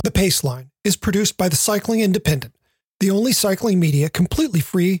The Paceline is produced by the Cycling Independent, the only cycling media completely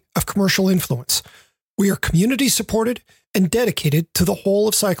free of commercial influence. We are community supported and dedicated to the whole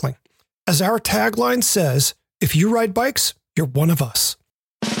of cycling. As our tagline says, if you ride bikes, you're one of us.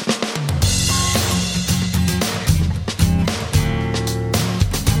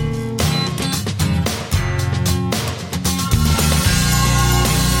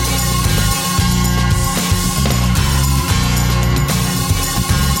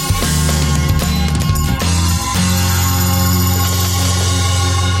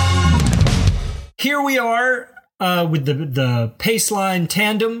 Here we are with the Paceline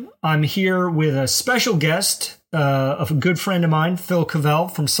Tandem. I'm here with a special guest of a good friend of mine, Phil Cavell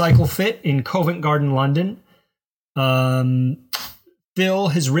from Cycle Fit in Covent Garden, London. Phil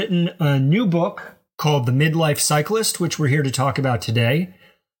has written a new book called The Midlife Cyclist, which we're here to talk about today.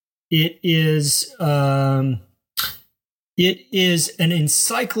 It is an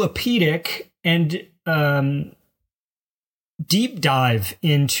encyclopedic and deep dive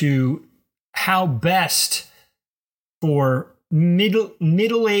into how best for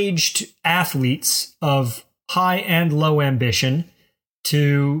middle-aged athletes of high and low ambition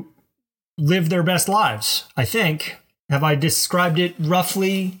to live their best lives, I think. Have I described it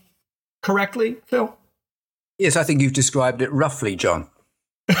roughly correctly, Phil? Yes, I think you've described it roughly, John.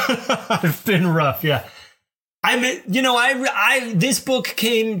 I've been rough, yeah. This book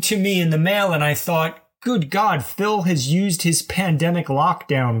came to me in the mail and I thought, good God, Phil has used his pandemic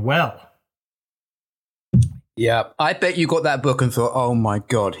lockdown well. Yeah, I bet you got that book and thought, oh my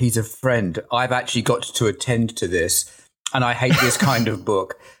God, he's a friend. I've actually got to attend to this and I hate this kind of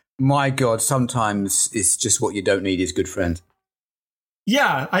book. My God, sometimes it's just what you don't need is good friends.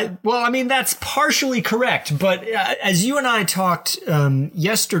 Yeah, that's partially correct. But as you and I talked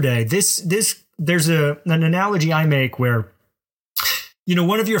yesterday, there's an analogy I make where,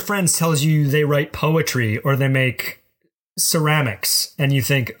 one of your friends tells you they write poetry or they make ceramics and you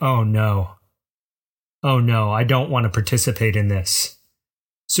think, oh no, I don't want to participate in this.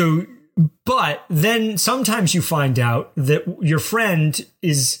 So, but then sometimes you find out that your friend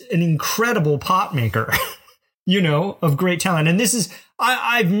is an incredible pot maker, of great talent. And this is,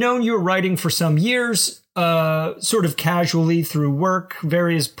 I've known your writing for some years, sort of casually through work,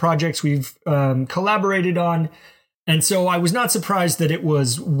 various projects we've collaborated on. And so I was not surprised that it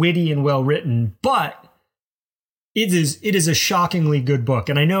was witty and well written, but it is a shockingly good book.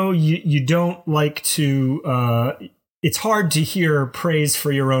 And I know you don't like to, it's hard to hear praise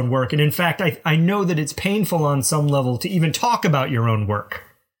for your own work. And in fact, I know that it's painful on some level to even talk about your own work.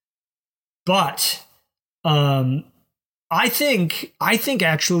 But I think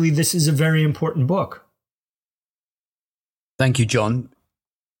actually this is a very important book. Thank you, John.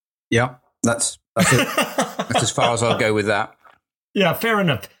 Yeah, that's it. That's as far as I'll go with that. Yeah, fair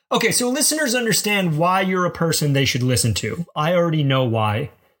enough. Okay, so listeners understand why you're a person they should listen to. I already know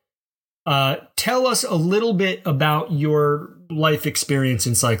why. Tell us a little bit about your life experience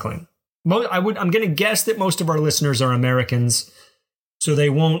in cycling. I'm going to guess that most of our listeners are Americans, so they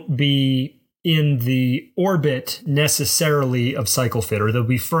won't be in the orbit necessarily of Cycle Fit, or they'll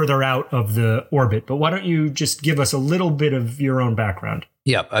be further out of the orbit. But why don't you just give us a little bit of your own background?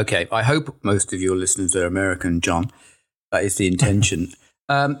 Yeah, okay. I hope most of your listeners are American, John. That is the intention.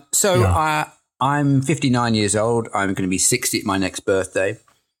 I'm 59 years old. I'm going to be 60 at my next birthday.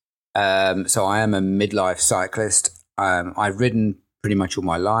 So I am a midlife cyclist. I've ridden pretty much all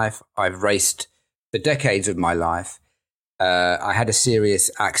my life. I've raced for decades of my life. I had a serious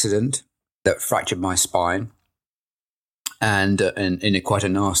accident that fractured my spine and in quite a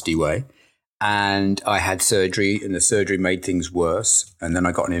nasty way. And I had surgery, and the surgery made things worse. And then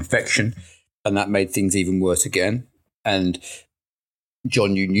I got an infection, and that made things even worse again. And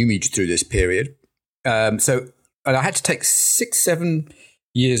John, you knew me through this period. And I had to take 6-7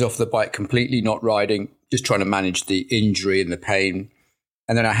 years off the bike completely, not riding, just trying to manage the injury and the pain.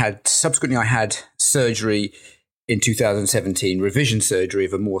 And then I had surgery in 2017, revision surgery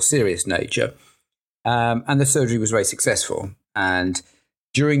of a more serious nature. And the surgery was very successful. And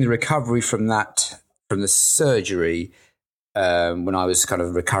during the recovery from the surgery, when I was kind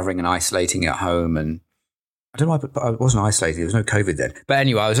of recovering and isolating at home, and I don't know why, but I wasn't isolating. There was no COVID then. But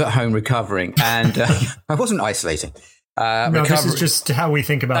anyway, I was at home recovering, and I wasn't isolating. This is just how we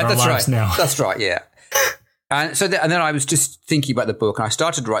think about our lives now. That's right, yeah. And so, and then I was just thinking about the book, and I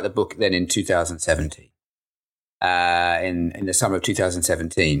started to write the book then in 2017, in the summer of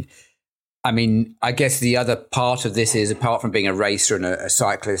 2017. I mean, I guess the other part of this is, apart from being a racer and a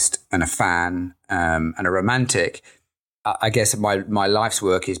cyclist and a fan and a romantic, I guess my life's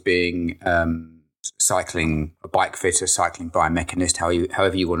work is being cycling, a bike fitter, cycling biomechanist,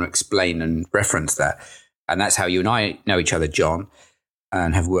 however you want to explain and reference that. And that's how you and I know each other, John,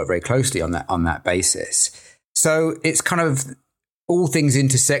 and have worked very closely on that basis. So it's kind of all things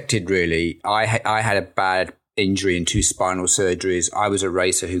intersected, really. I had a bad injury and 2 spinal surgeries. I was a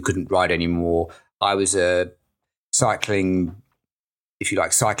racer who couldn't ride anymore. I was a cycling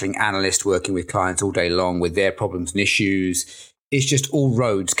analyst working with clients all day long with their problems and issues. It's just all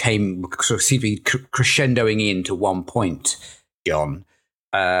roads seemed to be crescendoing into one point, John.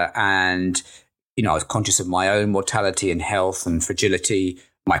 And, I was conscious of my own mortality and health and fragility.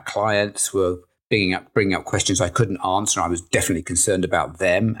 My clients were bringing up questions I couldn't answer. I was definitely concerned about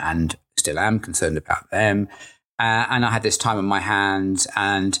them and still am concerned about them. And I had this time on my hands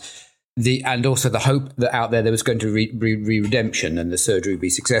and also the hope that out there was going to be redemption and the surgery would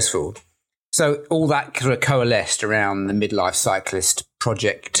be successful. So all that sort of coalesced around the midlife cyclist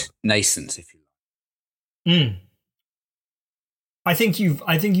project nascence, if you like. I think you've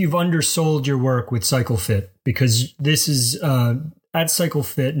undersold your work with CycleFit, because this is at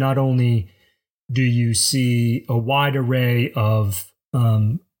CycleFit. Not only do you see a wide array of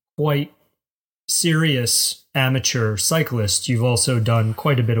quite serious amateur cyclists, you've also done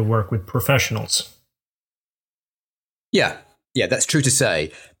quite a bit of work with professionals. Yeah, that's true to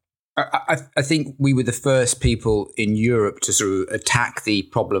say. I think we were the first people in Europe to sort of attack the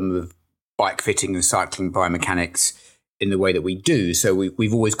problem of bike fitting and cycling biomechanics in the way that we do. So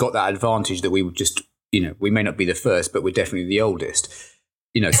we've always got that advantage that we would just, we may not be the first, but we're definitely the oldest,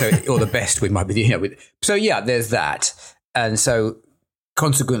 so, or the best, we might be, so yeah, there's that. And so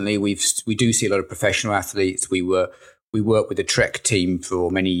consequently, we do see a lot of professional athletes. We worked with the Trek team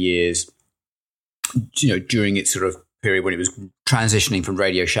for many years, during its sort of period when it was transitioning from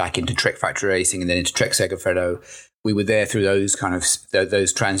Radio Shack into Trek Factory Racing and then into Trek Segafredo. We were there through those kind of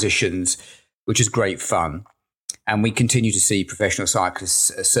those transitions, which is great fun. And we continue to see professional cyclists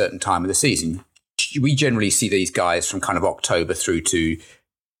at a certain time of the season. We generally see these guys from kind of October through to,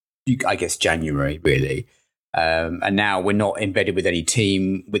 I guess, January, really. And now we're not embedded with any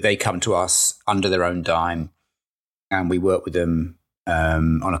team. They come to us under their own dime, and we work with them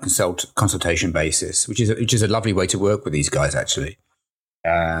on a consultation basis, which is a lovely way to work with these guys, actually.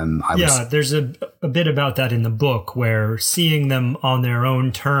 There's a bit about that in the book, where seeing them on their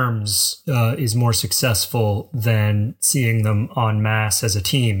own terms is more successful than seeing them en masse as a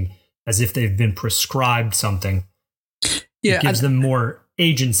team, as if they've been prescribed something. Yeah, it gives them more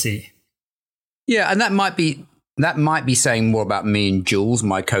agency. Yeah, and that might be saying more about me and Jules,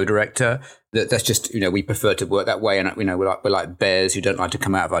 my co-director. That's just, we prefer to work that way, and we're like bears who don't like to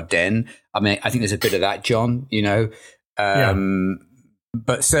come out of our den. I mean, I think there's a bit of that, John.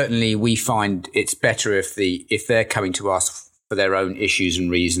 But certainly we find it's better if they're coming to us for their own issues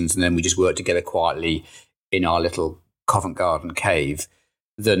and reasons, and then we just work together quietly in our little Covent Garden cave,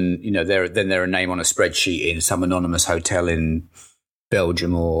 than they're a name on a spreadsheet in some anonymous hotel in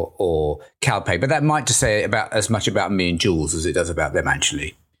Belgium or Calpe. But that might just say about as much about me and Jules as it does about them,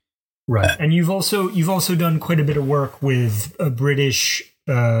 actually. Right, and you've also done quite a bit of work with a British,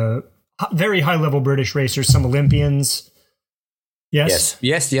 very high level British racers, some Olympians. Yes.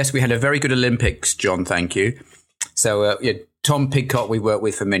 We had a very good Olympics, John. Thank you. So, Tom Pidcock we worked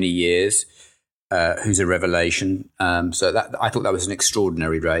with for many years, who's a revelation. So that I thought that was an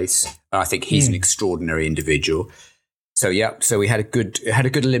extraordinary race. I think he's an extraordinary individual. So we had a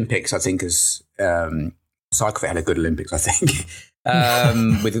good Olympics. I think as CycleFit had a good Olympics. I think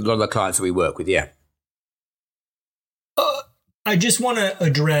with a lot of the clients that we work with. Yeah. I just want to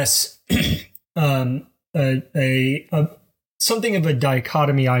address something of a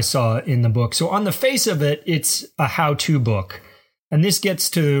dichotomy I saw in the book. So on the face of it, it's a how-to book. And this gets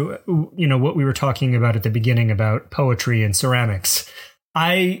to, what we were talking about at the beginning about poetry and ceramics.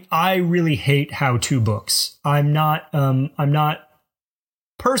 I really hate how-to books. I'm not a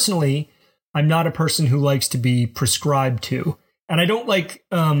person who likes to be prescribed to. And I don't like,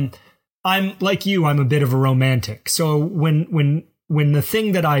 I'm like you, I'm a bit of a romantic. So when the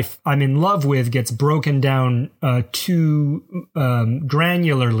thing that I'm in love with gets broken down too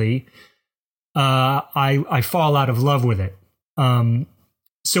granularly, I fall out of love with it.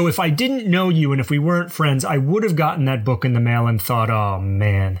 So if I didn't know you and if we weren't friends, I would have gotten that book in the mail and thought, oh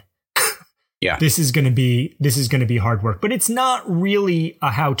man, yeah, this is going to be hard work. But it's not really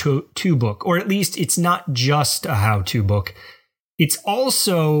a how-to book, or at least it's not just a how-to book. It's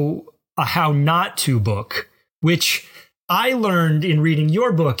also a how not to book, which I learned in reading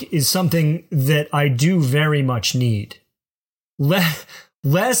your book is something that I do very much need.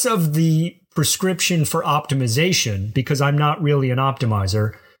 Less of the prescription for optimization, because I'm not really an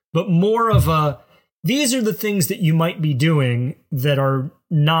optimizer, but more of a, these are the things that you might be doing that are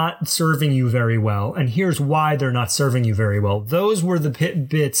not serving you very well, and here's why they're not serving you very well. Those were the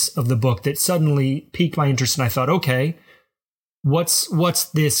bits of the book that suddenly piqued my interest, and I thought, okay, what's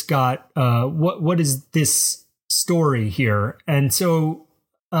this got? What is this story here? And so,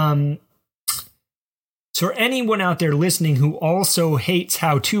 for anyone out there listening who also hates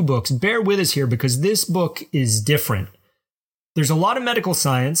how-to books, bear with us here because this book is different. There's a lot of medical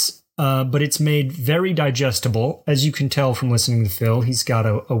science, but it's made very digestible, as you can tell from listening to Phil. He's got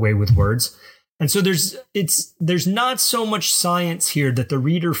a way with words, and so there's not so much science here that the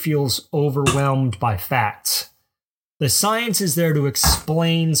reader feels overwhelmed by facts. The science is there to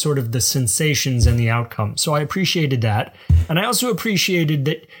explain sort of the sensations and the outcome. So I appreciated that, and I also appreciated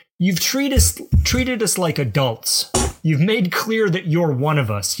that you've treated us like adults. You've made clear that you're one of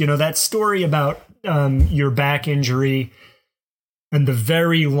us. You know, that story about your back injury and the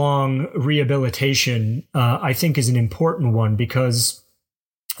very long rehabilitation, I think is an important one because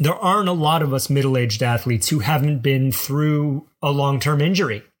there aren't a lot of us middle-aged athletes who haven't been through a long-term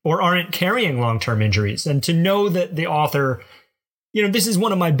injury or aren't carrying long-term injuries. And to know that the author, you know, this is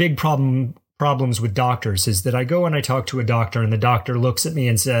one of my big problems with doctors is that I go and I talk to a doctor and the doctor looks at me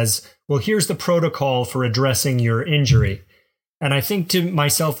and says, well, here's the protocol for addressing your injury. And I think to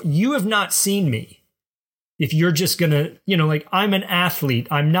myself, you have not seen me. If you're just going to, you know, like I'm an athlete,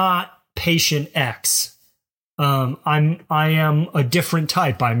 I'm not patient X. I am a different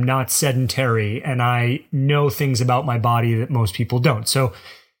type. I'm not sedentary and I know things about my body that most people don't. So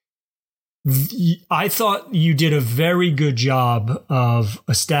I thought you did a very good job of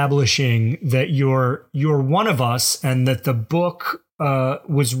establishing that you're one of us and that the book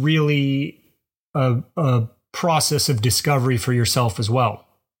was really a process of discovery for yourself as well.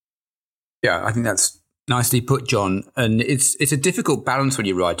 Yeah, I think that's nicely put, John. And it's a difficult balance when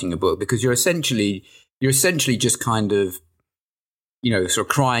you're writing a book because you're essentially just kind of, you know, sort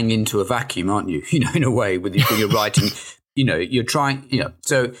of crying into a vacuum, aren't you? You know, in a way, when you're writing, you know, you're trying, you know,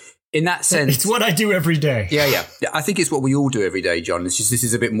 so in that sense, it's what I do every day. Yeah. I think it's what we all do every day, John. It's just this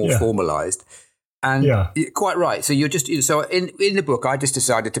is a bit more formalized, and quite right. So you're just so in the book, I just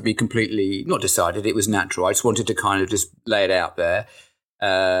decided to be completely not decided. It was natural. I just wanted to kind of just lay it out there.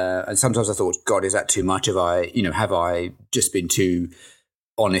 And sometimes I thought, God, is that too much? Have I just been too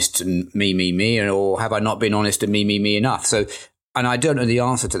honest and me, or have I not been honest and me enough? So, and I don't know the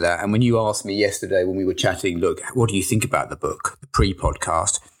answer to that. And when you asked me yesterday when we were chatting, look, what do you think about the book, the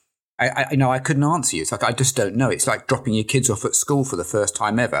pre-podcast? I couldn't answer you. It's like, I just don't know. It's like dropping your kids off at school for the first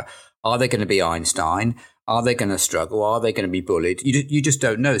time ever. Are they going to be Einstein? Are they going to struggle? Are they going to be bullied? You just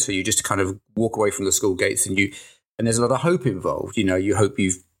don't know. So you just kind of walk away from the school gates and there's a lot of hope involved. You know, you hope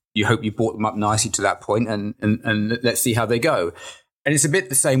you brought them up nicely to that point and let's see how they go. And it's a bit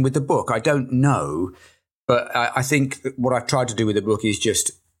the same with the book. I don't know, but I think that what I've tried to do with the book is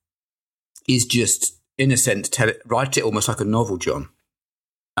just in a sense, write it almost like a novel, John.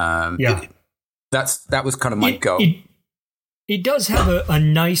 That was kind of my goal. It does have a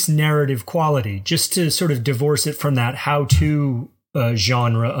nice narrative quality, just to sort of divorce it from that how-to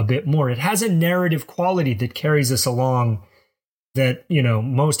genre a bit more. It has a narrative quality that carries us along that, you know,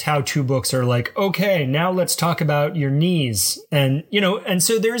 most how-to books are like, okay, now let's talk about your knees. And, you know, and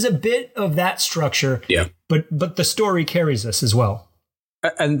so there's a bit of that structure, but the story carries us as well.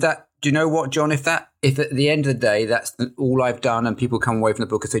 And that, do you know what, John, if at the end of the day, that's all I've done and people come away from the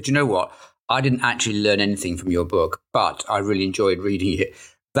book and say, do you know what, I didn't actually learn anything from your book, but I really enjoyed reading it.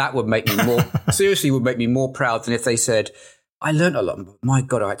 That would make me would make me more proud than if they said, I learned a lot. My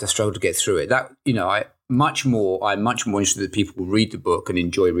God, I had to struggle to get through it. That, you know, I'm much more interested that people will read the book and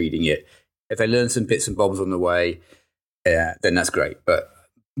enjoy reading it. If they learn some bits and bobs on the way, then that's great. But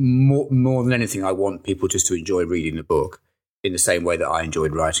more than anything, I want people just to enjoy reading the book in the same way that I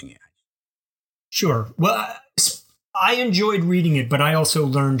enjoyed writing it. Sure. Well, I enjoyed reading it, but I also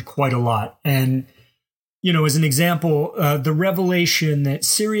learned quite a lot. And, you know, as an example, the revelation that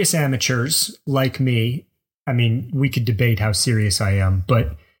serious amateurs like me, I mean, we could debate how serious I am,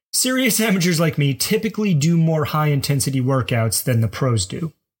 but serious amateurs like me typically do more high-intensity workouts than the pros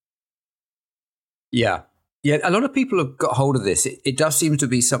do. Yeah. Yeah, a lot of people have got hold of this. It does seem to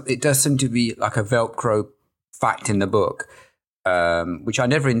be like a Velcro fact in the book, which I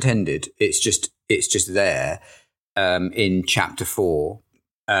never intended. It's just there in chapter 4.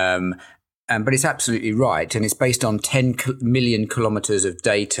 But it's absolutely right. And it's based on 10 million kilometers of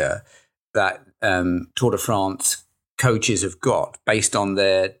data that Tour de France coaches have got based on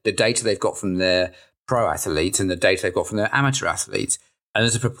the data they've got from their pro athletes and the data they've got from their amateur athletes. And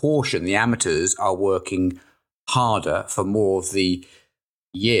as a proportion, the amateurs are working harder for more of the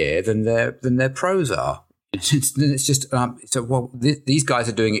year than their pros are. It's just these guys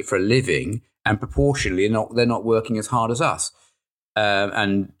are doing it for a living, and proportionally, they're not working as hard as us.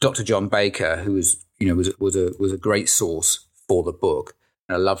 And Dr. John Baker, who was a great source for the book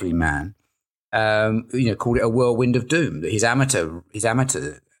and a lovely man, called it a whirlwind of doom. His amateur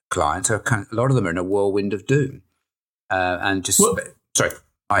clients a lot of them are in a whirlwind of doom. I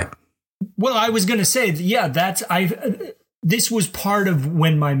was going to say, this was part of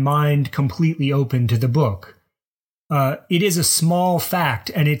when my mind completely opened to the book. It is a small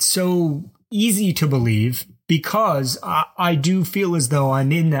fact, and it's so easy to believe because I do feel as though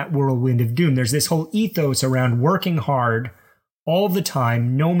I'm in that whirlwind of doom. There's this whole ethos around working hard all the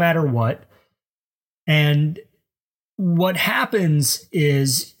time, no matter what. And what happens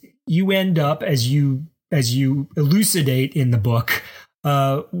is you end up, as you elucidate in the book,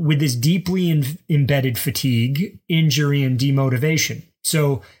 with this deeply embedded fatigue, injury, and demotivation.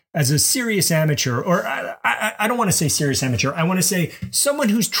 So as a serious amateur, or I don't want to say serious amateur, I want to say someone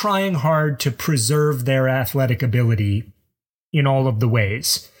who's trying hard to preserve their athletic ability in all of the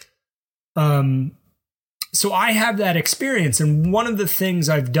ways. So I have that experience. And one of the things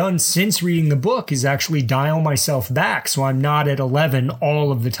I've done since reading the book is actually dial myself back so I'm not at 11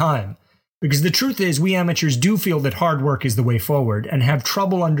 all of the time. Because the truth is, we amateurs do feel that hard work is the way forward and have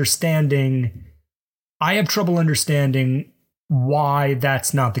trouble understanding. I have trouble understanding why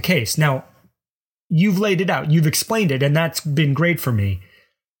that's not the case. Now, you've laid it out, you've explained it, and that's been great for me.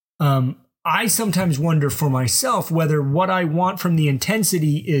 I sometimes wonder for myself whether what I want from the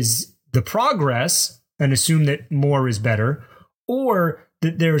intensity is the progress and assume that more is better, or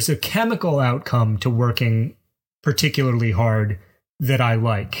that there's a chemical outcome to working particularly hard that I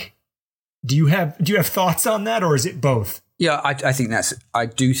like. Do you have thoughts on that, or is it both? Yeah, I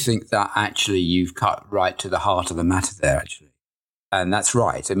do think that actually you've cut right to the heart of the matter there, actually. And that's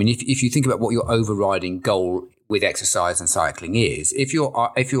right. I mean, if you think about what your overriding goal with exercise and cycling is, if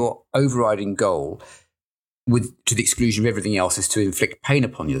your overriding goal to the exclusion of everything else is to inflict pain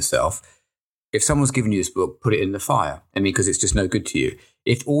upon yourself, if someone's given you this book, put it in the fire. I mean, because it's just no good to you.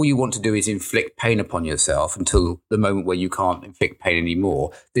 If all you want to do is inflict pain upon yourself until the moment where you can't inflict pain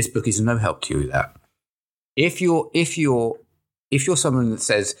anymore, this book is no help to you with that. If you're someone that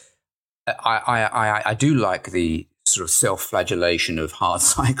says, I do like the sort of self-flagellation of hard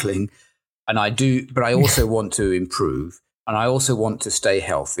cycling, but I also want to improve, and I also want to stay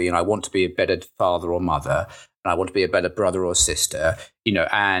healthy, and I want to be a better father or mother, and I want to be a better brother or sister,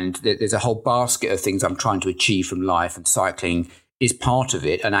 and there's a whole basket of things I'm trying to achieve from life, and cycling is part of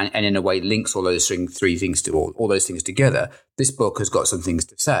it, and in a way links all those three things to all those things together. This book has got some things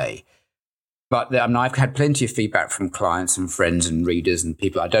to say. But I've had plenty of feedback from clients and friends and readers and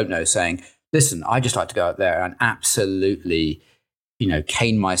people I don't know saying, listen, I just like to go out there and absolutely,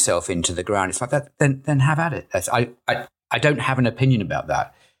 cane myself into the ground. It's like that, then have at it. I don't have an opinion about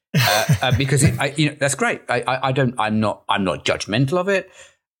that. Because that's great. I'm not judgmental of it.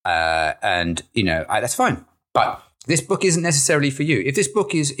 That's fine. But this book isn't necessarily for you.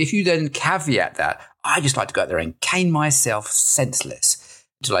 If you then caveat that, I just like to go out there and cane myself senseless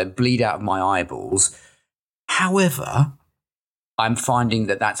until I bleed out of my eyeballs. However, I'm finding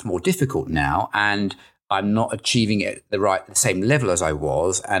that that's more difficult now, and I'm not achieving it at the same level as I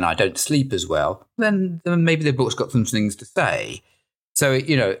was, and I don't sleep as well. Then maybe the book's got some things to say. So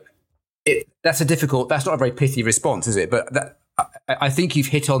that's not a very pithy response, is it? But I think you've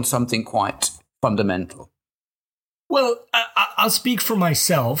hit on something quite fundamental. Well, I'll speak for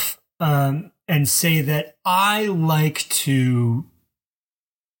myself and say that I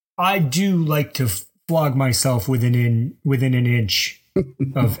do like to flog myself within an inch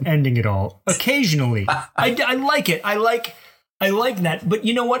of ending it all. Occasionally, I like it. I like that. But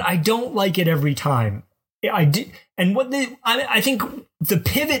you know what? I don't like it every time. I do. And I think the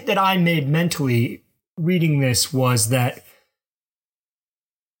pivot that I made mentally reading this was that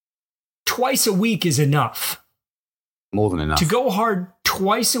twice a week is enough. More than enough. To go hard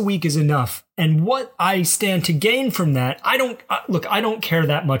twice a week is enough. And what I stand to gain from that, I don't care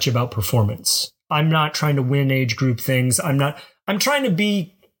that much about performance. I'm not trying to win age group things. I'm trying to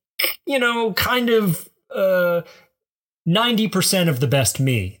be, kind of 90% of the best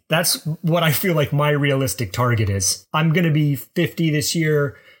me. That's what I feel like my realistic target is. I'm going to be 50 this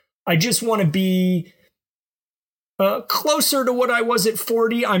year. I just want to be closer to what I was at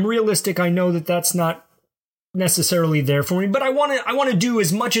 40. I'm realistic. I know that that's not necessarily there for me, but I want to do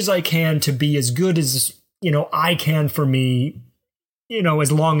as much as I can to be as good as I can for me,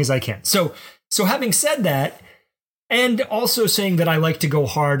 as long as I can. So having said that, and also saying that I like to go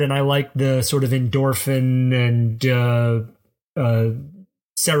hard and I like the sort of endorphin and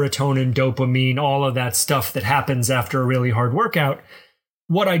serotonin, dopamine, all of that stuff that happens after a really hard workout.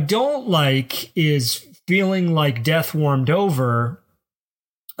 What I don't like is feeling like death warmed over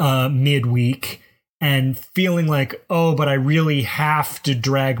midweek and feeling like, oh, but I really have to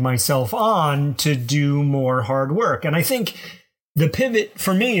drag myself on to do more hard work. And I think the pivot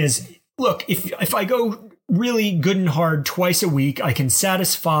for me is, look, if I go really good and hard twice a week, I can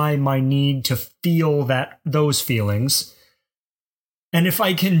satisfy my need to feel those feelings. And if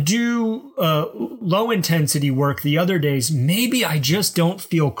I can do low intensity work the other days, maybe I just don't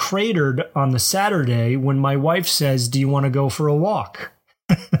feel cratered on the Saturday when my wife says, do you want to go for a walk?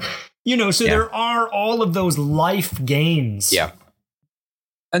 So there are all of those life gains. Yeah.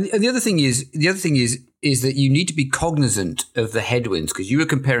 And the other thing is that you need to be cognizant of the headwinds, because you were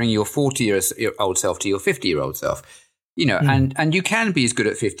comparing your 40-year-old self to your 50-year-old self, and you can be as good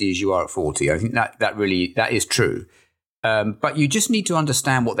at 50 as you are at 40. I think that is true. But you just need to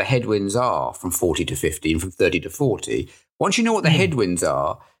understand what the headwinds are from 40 to 50 and from 30 to 40. Once you know what the headwinds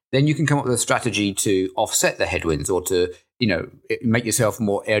are, then you can come up with a strategy to offset the headwinds or to, make yourself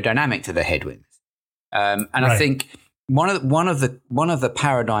more aerodynamic to the headwinds. Right. I think one of the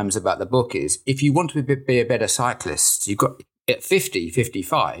paradigms about the book is, if you want to be a better cyclist, you've got at 50,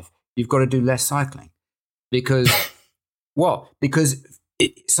 55, you've got to do less cycling, because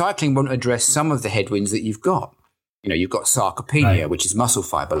cycling won't address some of the headwinds that you've got. You've got sarcopenia, which is muscle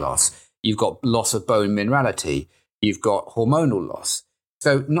fiber loss. You've got loss of bone minerality. You've got hormonal loss.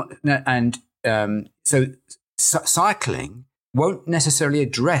 Cycling won't necessarily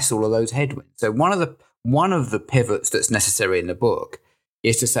address all of those headwinds. So one of the pivots that's necessary in the book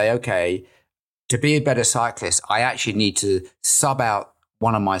is to say, okay, to be a better cyclist, I actually need to sub out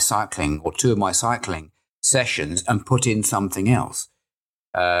one of my cycling or two of my cycling sessions and put in something else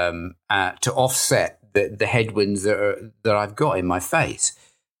to offset the headwinds that I've got in my face.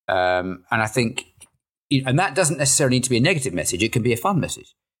 And I think, and that doesn't necessarily need to be a negative message. It can be a fun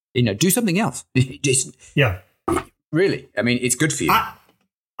message. Do something else. Really. I mean, it's good for you.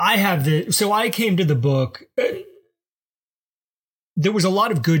 So I came to the book. There was a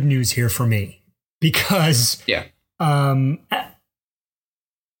lot of good news here for me, because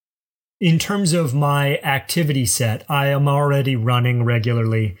in terms of my activity set, I am already running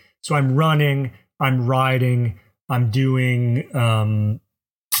regularly. So I'm running, I'm riding, I'm doing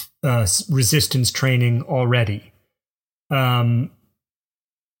resistance training already.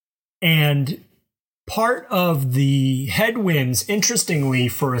 And part of the headwinds, interestingly,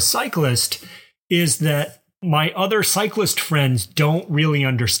 for a cyclist, is that my other cyclist friends don't really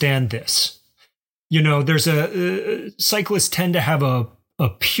understand this. There's cyclists tend to have a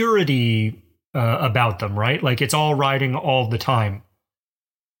purity about them, right? Like, it's all riding all the time.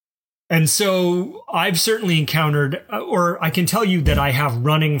 And so I've certainly encountered, or I can tell you that I have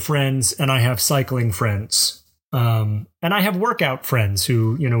running friends and I have cycling friends. And I have workout friends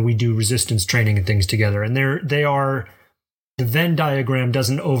who, we do resistance training and things together. And the Venn diagram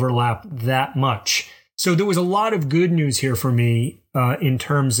doesn't overlap that much. So there was a lot of good news here for me in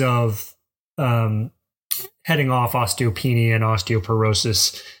terms of heading off osteopenia and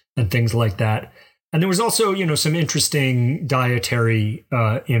osteoporosis and things like that. And there was also, some interesting dietary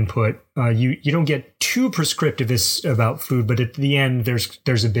input. You don't get too prescriptive about food, but at the end,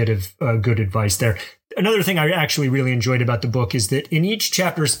 there's a bit of good advice there. Another thing I actually really enjoyed about the book is that in each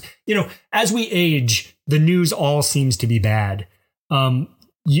chapter, as we age, the news all seems to be bad. I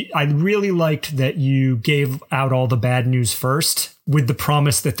really liked that you gave out all the bad news first with the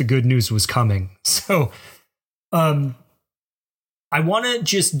promise that the good news was coming. So I want to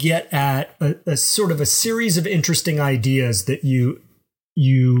just get at a sort of a series of interesting ideas that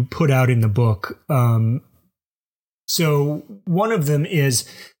you put out in the book. So one of them is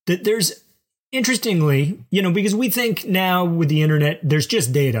that there's, interestingly, because we think now with the internet, there's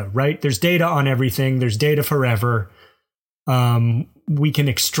just data, right? There's data on everything. There's data forever. We can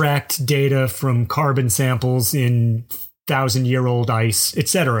extract data from carbon samples in 1,000-year-old ice,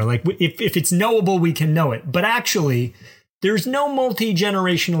 etc. Like, if it's knowable, we can know it. But actually, there's no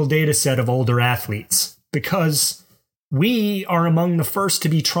multi-generational data set of older athletes, because we are among the first to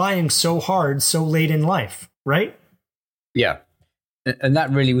be trying so hard so late in life, right? Yeah. And that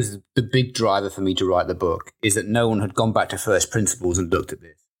really was the big driver for me to write the book, is that no one had gone back to first principles and looked at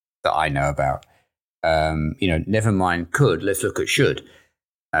this that I know about. Never mind could, let's look at should.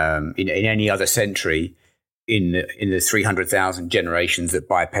 In any other century, in the 300,000 generations that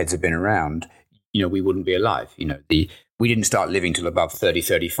bipeds have been around, we wouldn't be alive. We didn't start living till above 30,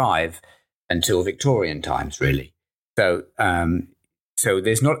 35 until Victorian times, really. So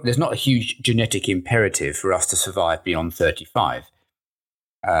there's not a huge genetic imperative for us to survive beyond 35.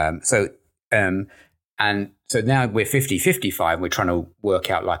 So and so now we're 50, 55, we're trying to work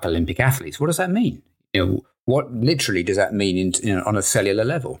out like Olympic athletes. What does that mean? What literally does that mean on a cellular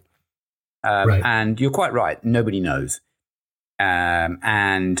level? Right. And you're quite right. Nobody knows.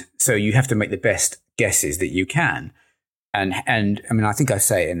 And so you have to make the best guesses that you can. And I mean, I think I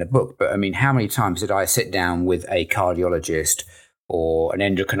say it in the book, but I mean, how many times did I sit down with a cardiologist or an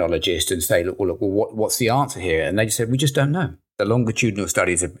endocrinologist and say, look, what's the answer here? And they just said, we just don't know. The longitudinal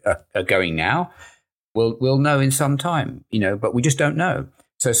studies are going now. We'll know in some time, but we just don't know.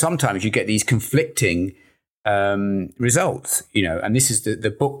 So sometimes you get these conflicting results, and this is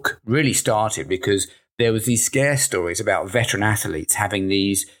the book really started because there was these scare stories about veteran athletes having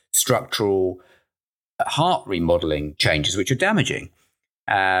these structural heart remodeling changes, which are damaging.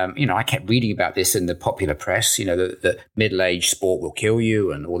 I kept reading about this in the popular press, the middle-aged sport will kill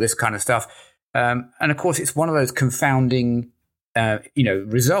you and all this kind of stuff. And of course, it's one of those confounding,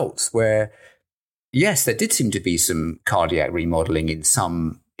 results where, yes, there did seem to be some cardiac remodeling in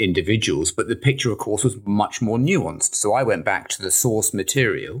some individuals, but the picture, of course, was much more nuanced. So I went back to the source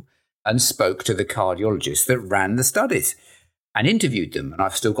material and spoke to the cardiologists that ran the studies and interviewed them. And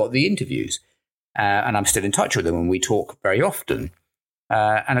I've still got the interviews. And I'm still in touch with them, and we talk very often.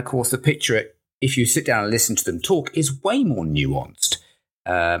 And of course, the picture, if you sit down and listen to them talk, is way more nuanced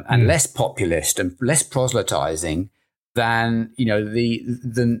and less populist and less proselytizing than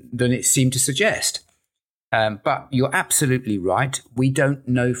than it seemed to suggest. But you're absolutely right. We don't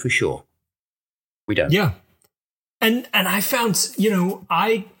know for sure. We don't. Yeah, and I found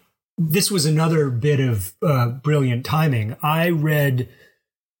this was another bit of brilliant timing. I read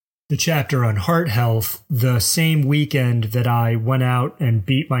the chapter on heart health the same weekend that I went out and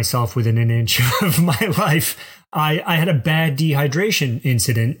beat myself within an inch of my life. I had a bad dehydration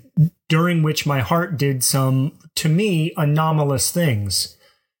incident during which my heart did some, to me, anomalous things.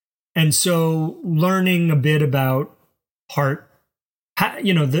 And so learning a bit about heart,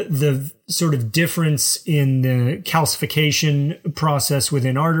 the sort of difference in the calcification process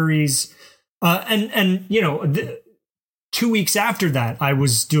within arteries, 2 weeks after that, I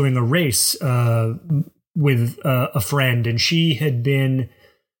was doing a race with a friend, and she had been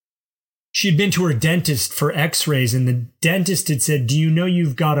to her dentist for x-rays, and the dentist had said, do you know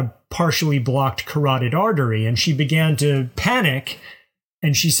you've got a partially blocked carotid artery? And she began to panic.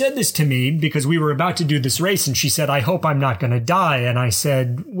 And she said this to me because we were about to do this race, and she said, I hope I'm not going to die. And I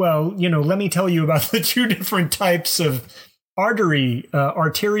said, well, let me tell you about the two different types of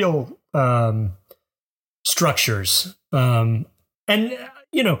arterial structures. I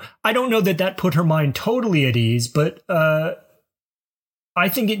don't know that put her mind totally at ease, but I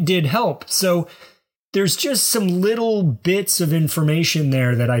think it did help. So there's just some little bits of information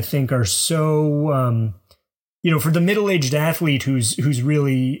there that I think are so, for the middle-aged athlete who's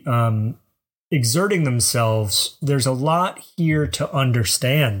really exerting themselves, there's a lot here to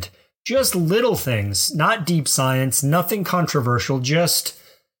understand. Just little things, not deep science, nothing controversial, just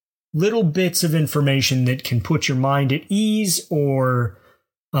little bits of information that can put your mind at ease or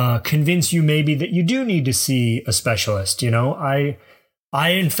convince you maybe that you do need to see a specialist. I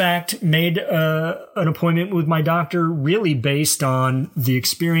in fact made an appointment with my doctor really based on the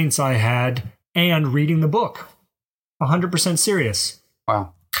experience I had and reading the book. 100% serious.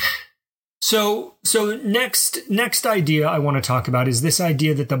 Wow. So next idea I want to talk about is this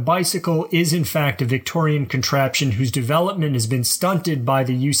idea that the bicycle is in fact a Victorian contraption whose development has been stunted by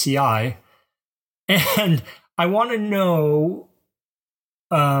the UCI. And I want to know,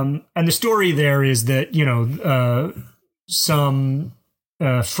 and the story there is that, some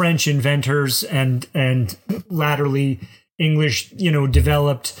French inventors and latterly English,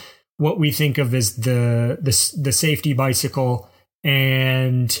 developed what we think of as the safety bicycle.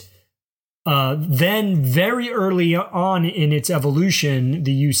 And then very early on in its evolution,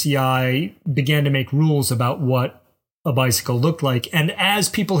 the UCI began to make rules about what a bicycle looked like. And as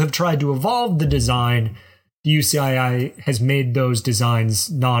people have tried to evolve the design, the UCI has made those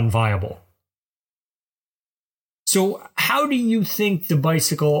designs non-viable. So how do you think the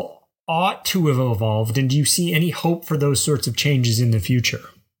bicycle ought to have evolved? And do you see any hope for those sorts of changes in the future?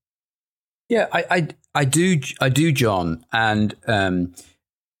 Yeah, I do, John. And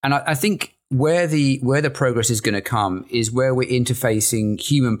I think where the progress is going to come is where we're interfacing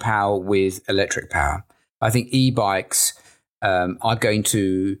human power with electric power. I think e-bikes are going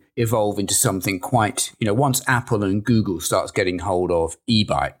to evolve into something quite, once Apple and Google starts getting hold of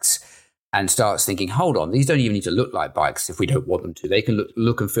e-bikes and starts thinking, hold on, these don't even need to look like bikes if we don't want them to. They can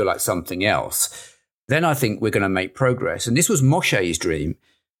look and feel like something else. Then I think we're going to make progress. And this was Moshe's dream.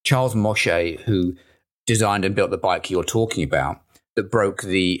 Charles Moshe, who designed and built the bike you're talking about, that broke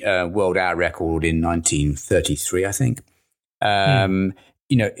the world hour record in 1933, I think.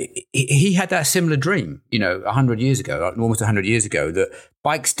 He had that similar dream, 100 years ago, almost 100 years ago, that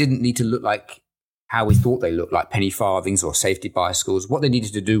bikes didn't need to look like how we thought they looked, like penny farthings or safety bicycles. What they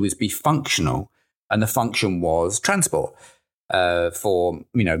needed to do was be functional, and the function was transport for,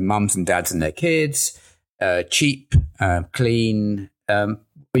 mums and dads and their kids, cheap, clean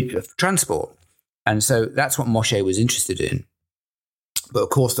transport. And so that's what Moshe was interested in. But of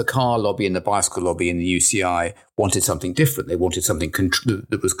course, the car lobby and the bicycle lobby and the UCI wanted something different. They wanted something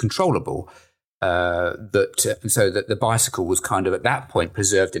that was controllable. So that the bicycle was kind of at that point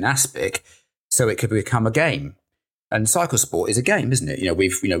preserved in aspic, so it could become a game. And cycle sport is a game, isn't it?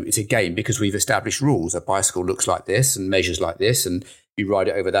 It's a game because we've established rules. A bicycle looks like this and measures like this, and you ride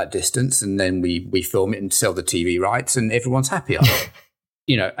it over that distance, and then we film it and sell the TV rights, and everyone's happy.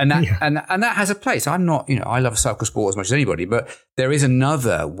 And that has a place. I'm not, I love cycle sport as much as anybody, but there is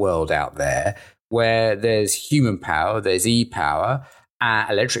another world out there where there's human power, there's e-power,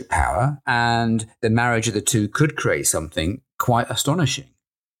 electric power, and the marriage of the two could create something quite astonishing.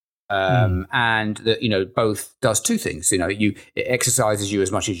 And that, both does two things. It exercises you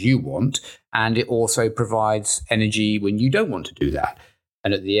as much as you want, and it also provides energy when you don't want to do that.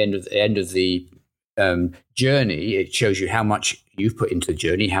 And at the end of the journey, it shows you how much you've put into the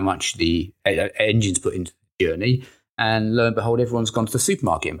journey, how much the engine's put into the journey, and lo and behold, everyone's gone to the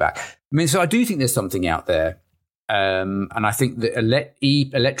supermarket and back. So I do think there's something out there, and I think that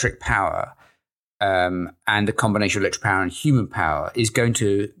electric power and the combination of electric power and human power is going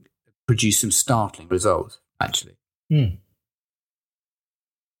to produce some startling results, actually.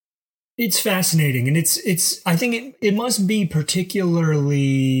 It's fascinating, and it's. I think it must be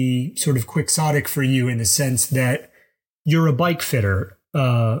particularly sort of quixotic for you in the sense that you're a bike fitter.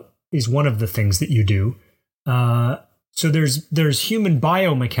 Is one of the things that you do. So there's human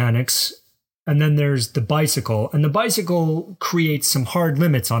biomechanics, and then there's the bicycle, and the bicycle creates some hard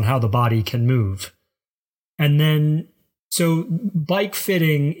limits on how the body can move, and then so bike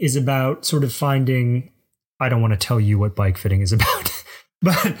fitting is about sort of finding. I don't want to tell you what bike fitting is about,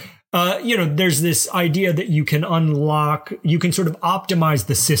 but. There's this idea that you can sort of optimize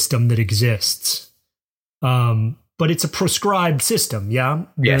the system that exists. But it's a prescribed system, yeah?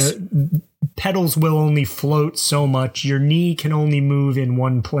 Yes. The pedals will only float so much. Your knee can only move in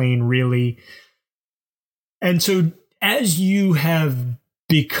one plane, really. And so as you have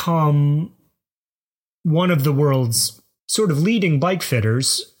become one of the world's sort of leading bike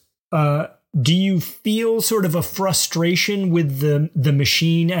fitters, do you feel sort of a frustration with the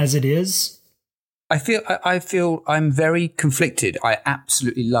machine as it is? I feel I'm very conflicted. I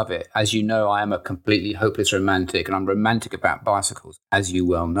absolutely love it. As you know, I am a completely hopeless romantic, and I'm romantic about bicycles, as you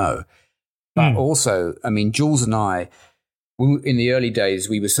well know. But also, Jules and I, in the early days,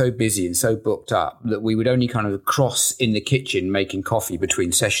 we were so busy and so booked up that we would only kind of cross in the kitchen making coffee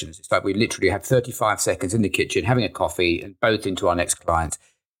between sessions. It's like we literally had 35 seconds in the kitchen having a coffee and both into our next client.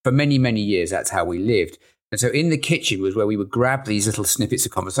 For many, many years, that's how we lived. And so in the kitchen was where we would grab these little snippets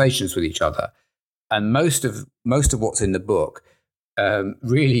of conversations with each other. And most of what's in the book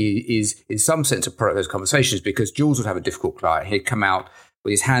really is, in some sense, a product of those conversations, because Jules would have a difficult client. He'd come out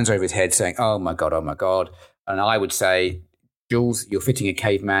with his hands over his head saying, oh, my God. And I would say, Jules, you're fitting a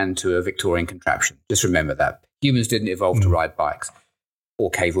caveman to a Victorian contraption. Just remember that. Humans didn't evolve to ride bikes,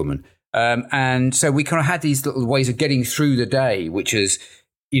 or cavewomen. And so we kind of had these little ways of getting through the day, which is,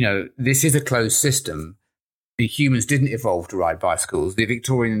 this is a closed system. The humans didn't evolve to ride bicycles. The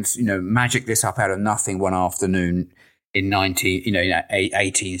Victorians, magicked this up out of nothing one afternoon in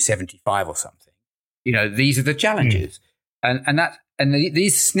 1875 or something. These are the challenges.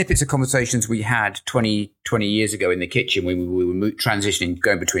 These snippets of conversations we had 20 years ago in the kitchen when we were transitioning,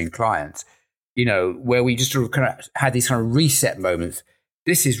 going between clients, where we just sort of kind of had these kind of reset moments.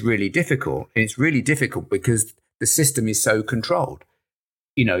 This is really difficult. And it's really difficult because the system is so controlled.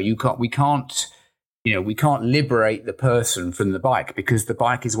 We can't liberate the person from the bike, because the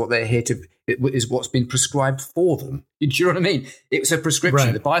bike is what they're here to, is what's been prescribed for them. Do you know what I mean? It's a prescription.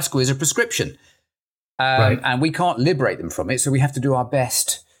 Right. The bicycle is a prescription. And we can't liberate them from it. So we have to do our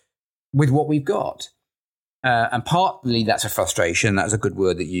best with what we've got. And partly that's a frustration. That's a good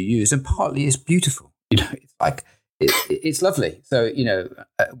word that you use. And partly it's beautiful. It's like, it's lovely. So,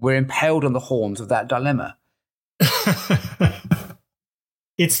 we're impaled on the horns of that dilemma.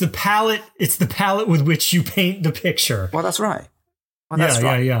 It's the palette with which you paint the picture. Well, that's right.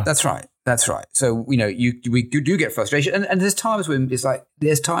 Yeah. That's right. So, we do get frustration. And there's times when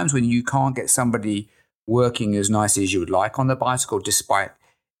you can't get somebody working as nicely as you would like on the bicycle, despite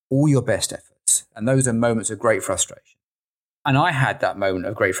all your best efforts. And those are moments of great frustration. And I had that moment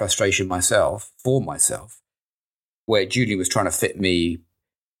of great frustration for myself, where Julie was trying to fit me,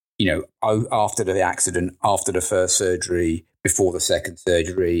 after the accident, after the first surgery, before the second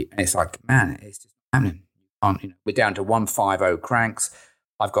surgery. And it's like, man, it's just happening. We're down to 150 cranks.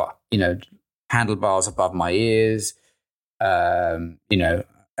 I've got, handlebars above my ears, and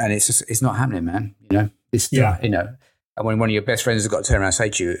it's not happening, man. And when one of your best friends has got to turn around and say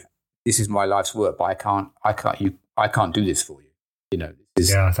to you, this is my life's work, but I can't do this for you.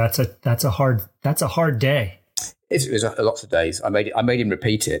 That's a hard day. It was lots of days. I made him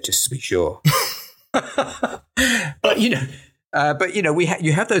repeat it just to be sure. But you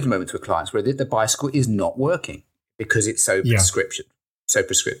have those moments with clients where the bicycle is not working because it's so prescriptive.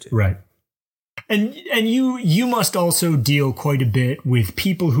 Right. And you must also deal quite a bit with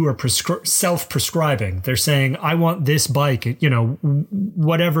people who are self-prescribing. They're saying, I want this bike,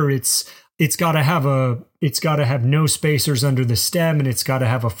 whatever it's got to have no spacers under the stem, and it's got to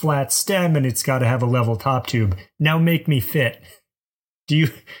have a flat stem, and it's got to have a level top tube. Now make me fit.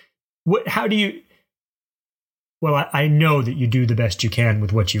 Well, I know that you do the best you can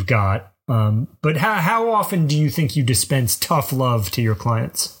with what you've got. But how often do you think you dispense tough love to your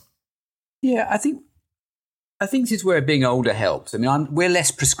clients? Yeah, I think this is where being older helps. I mean, we're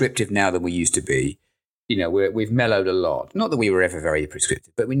less prescriptive now than we used to be. We've mellowed a lot. Not that we were ever very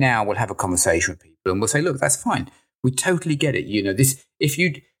prescriptive, but we'll have a conversation with people and we'll say, look, that's fine. We totally get it. This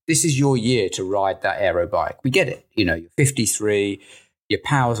is your year to ride that aero bike. We get it. You're 53, your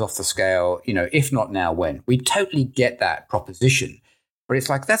power's off the scale. If not now, when? We totally get that proposition. But it's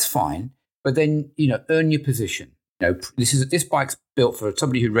like, that's fine. But then, earn your position. This bike's built for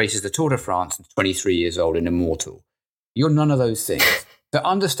somebody who races the Tour de France and 23 years old and immortal. You're none of those things. So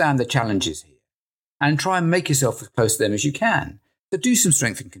understand the challenges here and try and make yourself as close to them as you can. So do some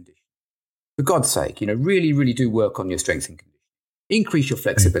strength and conditioning. For God's sake, really, really do work on your strength and conditioning. Increase your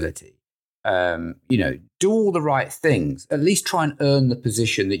flexibility. Do all the right things. At least try and earn the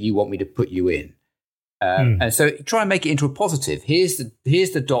position that you want me to put you in. And so try and make it into a positive. Here's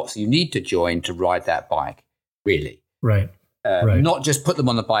the dots you need to join to ride that bike. Really. Right. Not just put them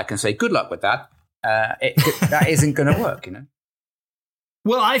on the bike and say, good luck with that. That isn't going to work,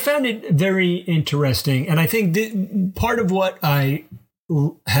 Well, I found it very interesting. And I think part of what I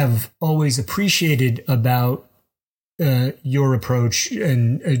have always appreciated about your approach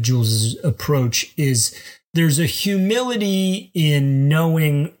and Jules's approach is there's a humility in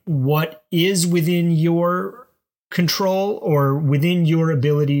knowing what is within your control or within your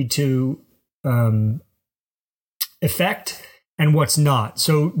ability to effect and what's not.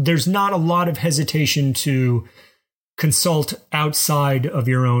 So there's not a lot of hesitation to consult outside of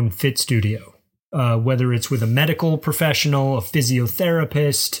your own fit studio, whether it's with a medical professional, a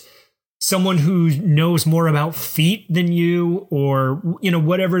physiotherapist, someone who knows more about feet than you, or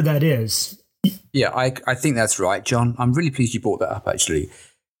whatever that is. Yeah, I think that's right, John. I'm really pleased you brought that up, actually.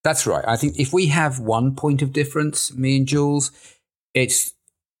 That's right. I think if we have one point of difference, me and Jules, it's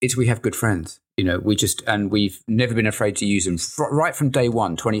we have good friends. We've never been afraid to use them. Right from day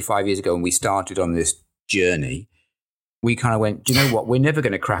one, 25 years ago, when we started on this journey, we kind of went, do you know what? We're never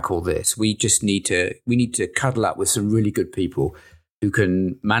going to crack all this. We just need to cuddle up with some really good people who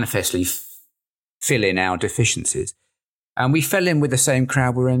can manifestly fill in our deficiencies. And we fell in with the same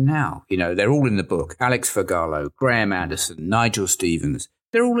crowd we're in now. They're all in the book. Alex Fergallo, Graham Anderson, Nigel Stevens,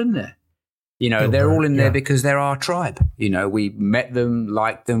 they're all in there. They're all in there because they're our tribe. We met them,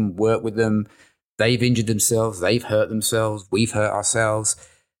 liked them, worked with them. They've injured themselves. They've hurt themselves. We've hurt ourselves.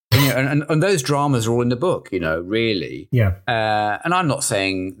 And those dramas are all in the book, really. Yeah. And I'm not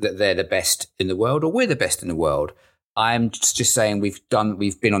saying that they're the best in the world or we're the best in the world. I'm just saying we've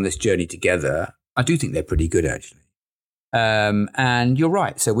been on this journey together. I do think they're pretty good, actually. And you're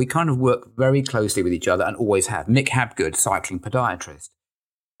right. So we kind of work very closely with each other and always have. Mick Habgood, cycling podiatrist.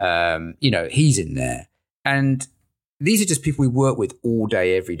 He's in there. And these are just people we work with all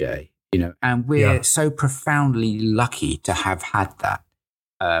day, every day, and we're so profoundly lucky to have had that.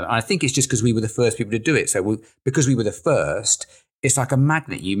 And I think it's just because we were the first people to do it. So because we were the first, it's like a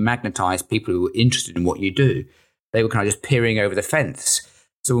magnet. You magnetize people who are interested in what you do. They were kind of just peering over the fence.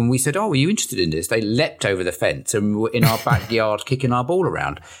 So when we said, oh, are you interested in this? They leapt over the fence and were in our backyard kicking our ball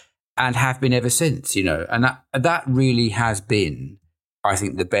around and have been ever since, And that really has been, I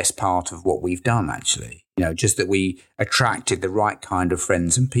think, the best part of what we've done, actually. Just that we attracted the right kind of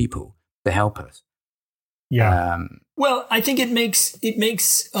friends and people to help us. Yeah. Well, I think it makes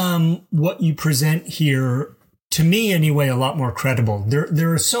what you present here, to me anyway, a lot more credible.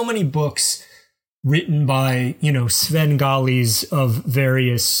 There are so many books written by, Svengalis of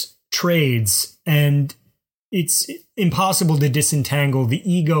various trades, and it's impossible to disentangle the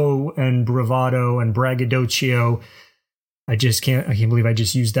ego and bravado and braggadocio. I can't believe I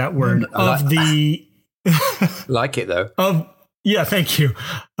just used that word like it though. Yeah, thank you.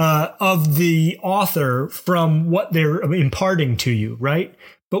 Of the author from what they're imparting to you, right?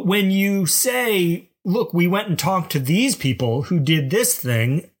 But when you say, look, we went and talked to these people who did this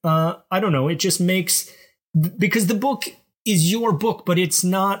thing, I don't know, it just makes, because the book is your book, but it's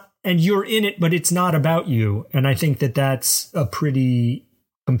not, and you're in it, but it's not about you. And I think that that's a pretty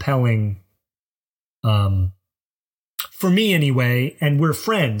compelling, for me anyway, and we're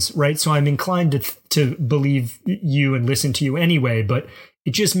friends, right? So I'm inclined to believe you and listen to you anyway, but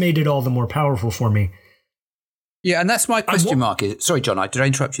it just made it all the more powerful for me. Yeah, and that's my question mark. Sorry, John, did I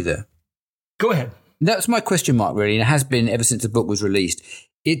interrupt you there? Go ahead. That's my question mark, really, and it has been ever since the book was released.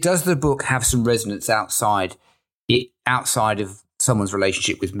 Does the book have some resonance outside of someone's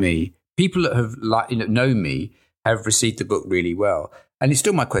relationship with me? People that have know me have received the book really well. And it's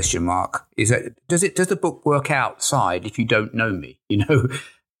still my question mark, is that does the book work outside if you don't know me,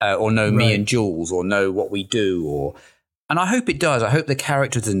 or know me and Jules, or know what we do, and I hope it does. I hope the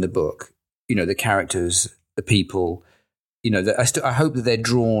characters in the book, the characters, the people, I hope that they're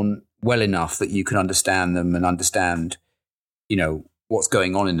drawn well enough that you can understand them and understand, what's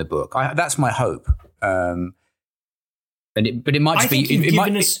going on in the book. That's my hope. But it might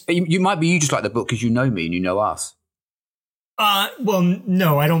just you might just like the book because you know me and you know us. Well,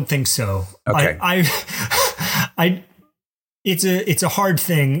 no, I don't think so. Okay. It's a hard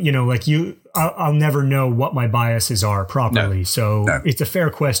thing, like I'll never know what my biases are properly. No. So It's a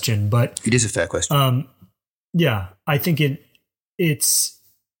fair question, but it is a fair question. Yeah, I think it's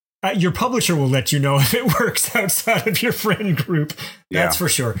your publisher will let you know if it works outside of your friend group. That's for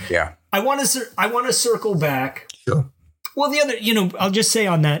sure. Yeah. I want to circle back. Sure. Well, the other, I'll just say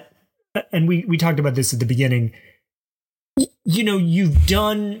on that, and we talked about this at the beginning. You've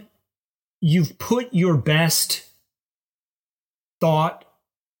put your best thought,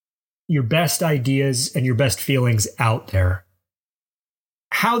 your best ideas, and your best feelings out there.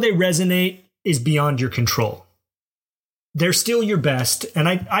 How they resonate is beyond your control. They're still your best, and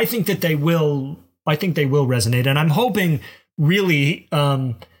I think that they will. I think they will resonate, and I'm hoping, really,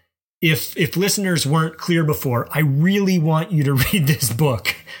 if listeners weren't clear before, I really want you to read this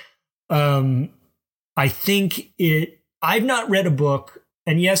book. I think it. I've not read a book,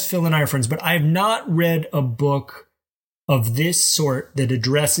 and yes, Phil and I are friends, but I have not read a book of this sort that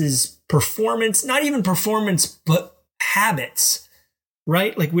addresses performance, not even performance, but habits,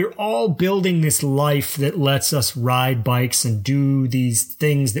 right? Like we're all building this life that lets us ride bikes and do these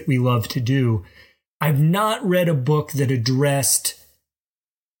things that we love to do. I've not read a book that addressed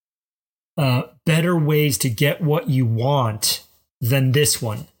better ways to get what you want than this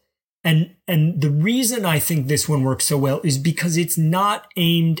one. And the reason I think this one works so well is because it's not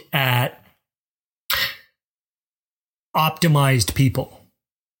aimed at optimized people.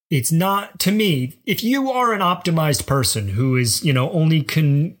 It's not, to me, if you are an optimized person who is, only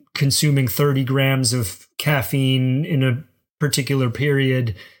consuming 30 grams of caffeine in a particular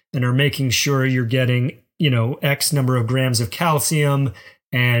period and are making sure you're getting, X number of grams of calcium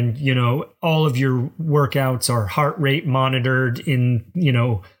and, all of your workouts are heart rate monitored in,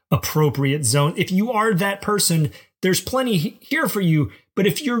 appropriate zone. If you are that person, there's plenty here for you. But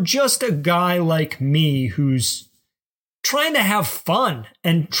if you're just a guy like me who's trying to have fun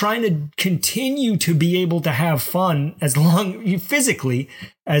and trying to continue to be able to have fun as long physically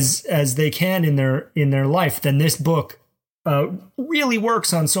as they can in their life, then this book really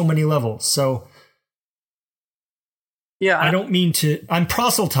works on so many levels. So yeah, I'm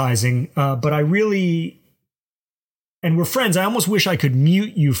proselytizing, but I really, and we're friends. I almost wish I could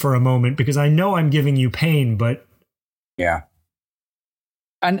mute you for a moment because I know I'm giving you pain, but yeah.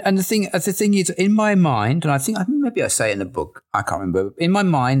 And the thing is, in my mind, and I think maybe I say it in the book, I can't remember. In my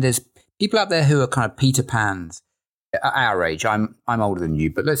mind, there's people out there who are kind of Peter Pans at our age. I'm older than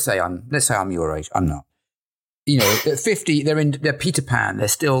you, but let's say I'm your age. I'm not. At 50, they're Peter Pan. They're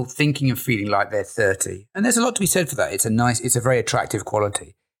still thinking and feeling like they're 30, and there's a lot to be said for that. It's a very attractive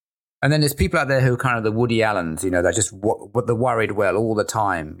quality. And then there's people out there who are kind of the Woody Allens. They're just they're worried well all the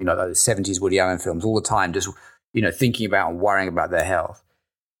time. Those 70s Woody Allen films all the time, just thinking about and worrying about their health.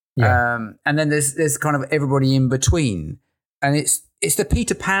 Yeah. And then there's kind of everybody in between, and it's the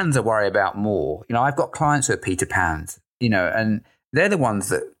Peter Pans I worry about more. I've got clients who are Peter Pans, and they're the ones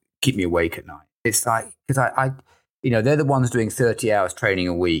that keep me awake at night. It's like because they're the ones doing 30 hours training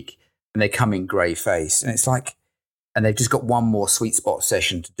a week, and they come in grey face, and it's like, and they've just got one more sweet spot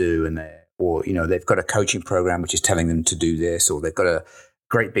session to do, and they've got a coaching program which is telling them to do this, or they've got a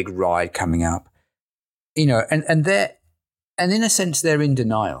great big ride coming up. and in a sense, they're in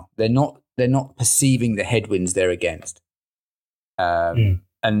denial. They're not perceiving the headwinds they're against. And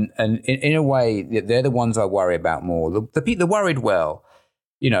in a way, they're the ones I worry about more. The worried well,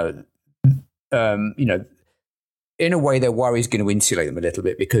 in a way, their worry is going to insulate them a little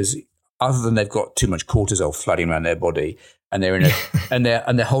bit because other than they've got too much cortisol flooding around their body, and they're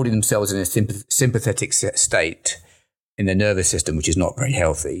they're holding themselves in a sympathetic state in their nervous system, which is not very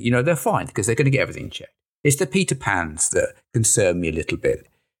healthy. They're fine because they're going to get everything checked. It's the Peter Pans that concern me a little bit.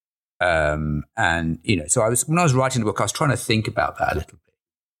 So when I was writing the book, I was trying to think about that a little bit.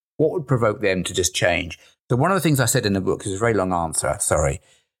 What would provoke them to just change? So one of the things I said in the book is a very long answer, sorry,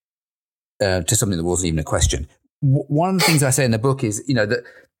 to something that wasn't even a question. One of the things I say in the book is, that,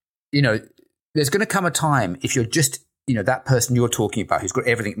 there's going to come a time if you're just, that person you're talking about who's got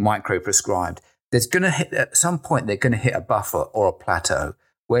everything micro-prescribed, there's going to hit, at some point, they're going to hit a buffer or a plateau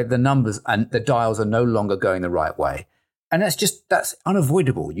where the numbers and the dials are no longer going the right way. And that's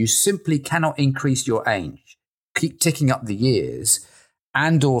unavoidable. You simply cannot increase your age, keep ticking up the years,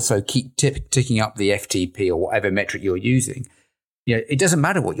 and also keep ticking up the FTP or whatever metric you're using. It doesn't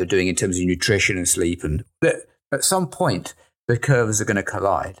matter what you're doing in terms of nutrition and sleep. And at some point, the curves are going to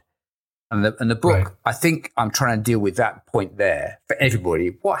collide. And the book, right. I think I'm trying to deal with that point there for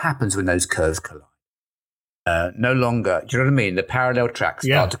everybody. What happens when those curves collide? No longer, do you know what I mean? The parallel tracks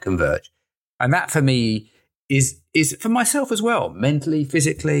start to converge. And that for me is for myself as well, mentally,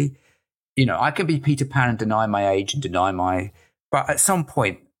 physically. I can be Peter Pan and deny my age and but at some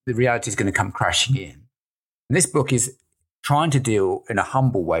point, the reality is going to come crashing in. And this book is trying to deal in a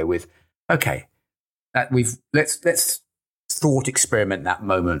humble way with, okay, that let's thought experiment that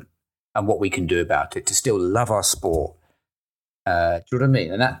moment and what we can do about it to still love our sport. Do you know what I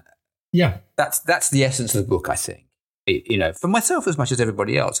mean? And that's the essence of the book, I think. For myself as much as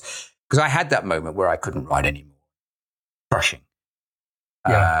everybody else, because I had that moment where I couldn't ride anymore, crushing.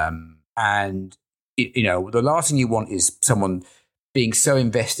 Yeah. The last thing you want is someone being so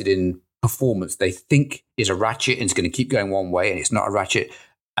invested in performance they think is a ratchet and it's going to keep going one way, and it's not a ratchet.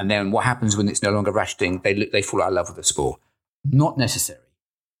 And then what happens when it's no longer ratcheting? They fall out of love with the sport. Not necessary.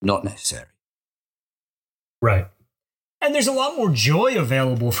 Right. And there's a lot more joy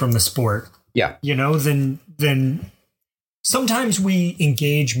available from the sport. Yeah. Than sometimes we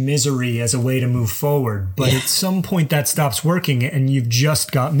engage misery as a way to move forward, but at some point that stops working and you've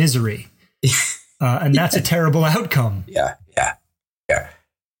just got misery. And that's a terrible outcome. Yeah.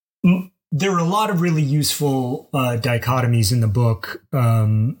 There are a lot of really useful dichotomies in the book.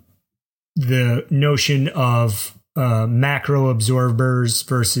 The notion of macro absorbers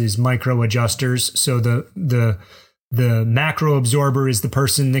versus micro adjusters. So the macro absorber is the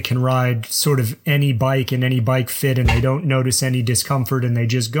person that can ride sort of any bike in any bike fit, and they don't notice any discomfort, and they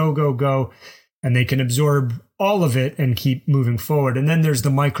just go, and they can absorb all of it and keep moving forward. And then there's the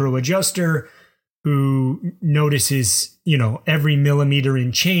micro adjuster who notices, every millimeter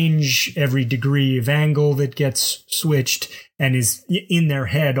in change, every degree of angle that gets switched, and is in their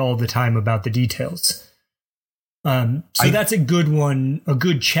head all the time about the details. That's a good one, a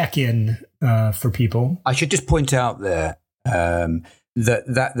good check-in for people. I should just point out there that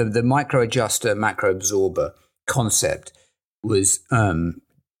the micro adjuster, macro absorber concept was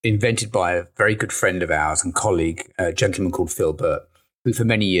invented by a very good friend of ours and colleague, a gentleman called Phil Burt, who for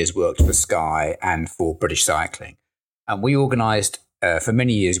many years worked for Sky and for British Cycling. And we organised, for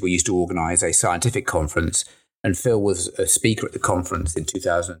many years, we used to organise a scientific conference, and Phil was a speaker at the conference in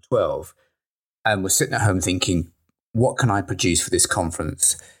 2012 and was sitting at home thinking, what can I produce for this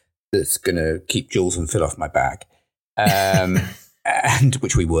conference that's going to keep Jules and Phil off my back? And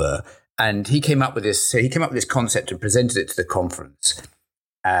which we were. And he came up with this concept and presented it to the conference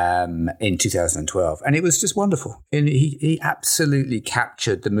in 2012. And it was just wonderful. And he absolutely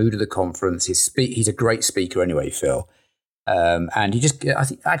captured the mood of the conference. He's a great speaker anyway, Phil. And I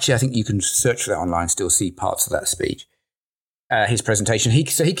think you can search for that online, still see parts of that speech, his presentation. He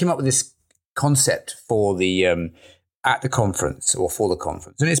came up with this concept for the at the conference or for the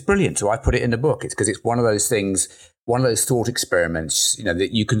conference, and it's brilliant. So I put it in the book. It's because it's one of those things, one of those thought experiments, that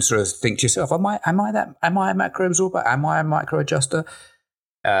you can sort of think to yourself: Am I a macro absorber? Am I a micro adjuster?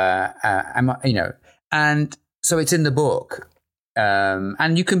 And so it's in the book.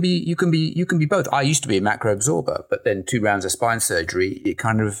 And you can be both. I used to be a macro absorber, but then 2 rounds of spine surgery, it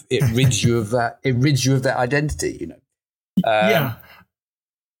rids you of that. It rids you of that identity. Yeah.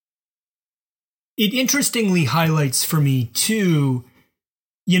 It interestingly highlights for me too,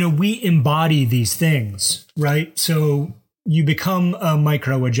 we embody these things, right? So you become a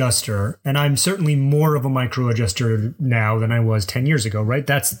micro adjuster, and I'm certainly more of a micro adjuster now than I was 10 years ago, right?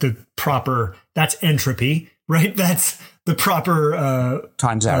 That's entropy, right? That's the proper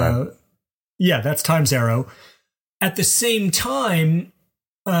times arrow. That's times arrow. At the same time,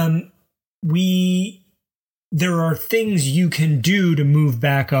 there are things you can do to move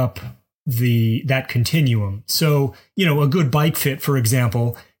back up that continuum. So, a good bike fit, for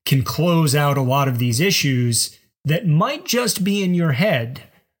example, can close out a lot of these issues that might just be in your head.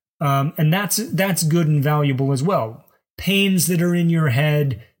 And that's good and valuable as well. Pains that are in your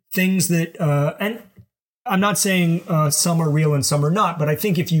head, things that, and I'm not saying some are real and some are not, but I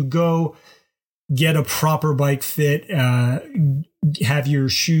think if you go get a proper bike fit, have your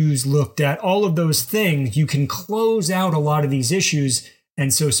shoes looked at, all of those things, you can close out a lot of these issues.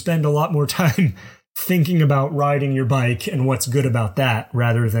 And so spend a lot more time thinking about riding your bike and what's good about that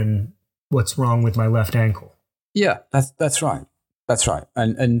rather than what's wrong with my left ankle. Yeah, that's right. That's right.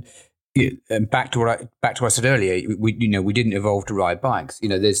 And back to what I said earlier, we didn't evolve to ride bikes.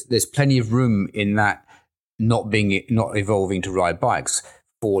 There's plenty of room in that not evolving to ride bikes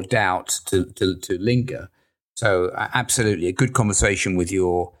for doubt to linger. So absolutely, a good conversation with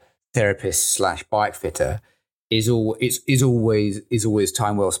your therapist / bike fitter is always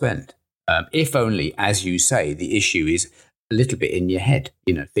time well spent. If only, as you say, the issue is a little bit in your head.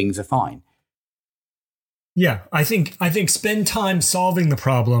 Things are fine. Yeah, I think spend time solving the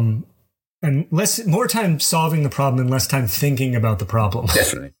problem and more time solving the problem and less time thinking about the problem.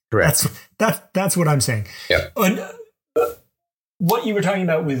 Definitely, correct. That's what I'm saying. Yeah. And what you were talking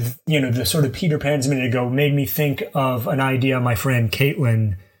about with the sort of Peter Pans a minute ago made me think of an idea my friend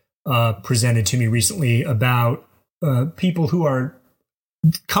Caitlin presented to me recently about people who are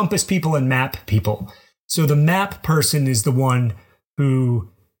compass people and map people. So the map person is the one who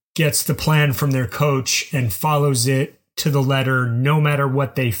gets the plan from their coach and follows it to the letter, no matter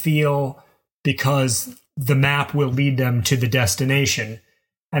what they feel, because the map will lead them to the destination.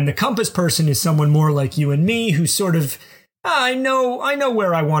 And the compass person is someone more like you and me who sort of, I know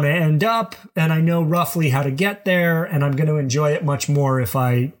where I want to end up, and I know roughly how to get there, and I'm going to enjoy it much more if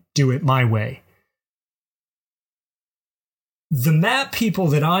I do it my way. The map people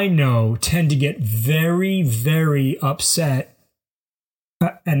that I know tend to get very, very upset,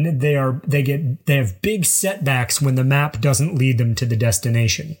 and they have big setbacks when the map doesn't lead them to the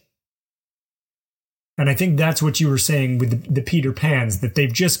destination. And I think that's what you were saying with the Peter Pans, that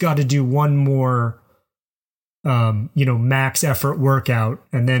they've just got to do one more max effort workout,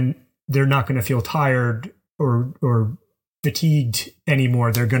 and then they're not going to feel tired or fatigued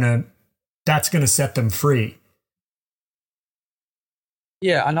anymore. That's going to set them free.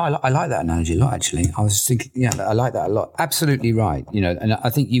 Yeah, I know. I like that analogy a lot, actually. I was thinking, I like that a lot. Absolutely right. And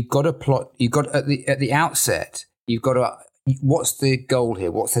I think you've got to plot, you've got at the outset, you've got to, what's the goal here?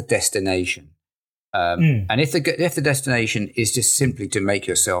 What's the destination? And if the destination is just simply to make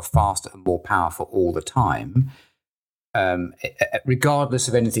yourself faster and more powerful all the time, regardless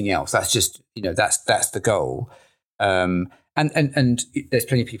of anything else, that's just, that's the goal. And there's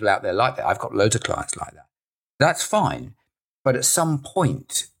plenty of people out there like that. I've got loads of clients like that. That's fine. But at some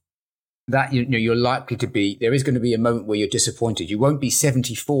point, that you're likely to be, there is going to be a moment where you're disappointed. You won't be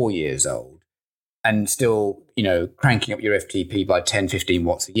 74 years old and still, cranking up your FTP by 10, 15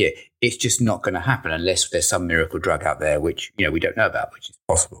 watts a year. It's just not going to happen unless there's some miracle drug out there, which, we don't know about, which is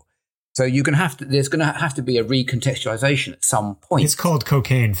possible. So there's going to have to be a recontextualization at some point. It's called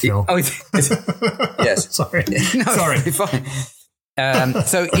cocaine, Phil. Yes. Sorry. No, sorry. Fine.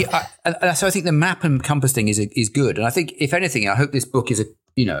 So I think the map and compass thing is good, and I think if anything, I hope this book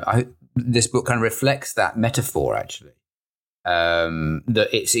I hope this book kind of reflects that metaphor actually. That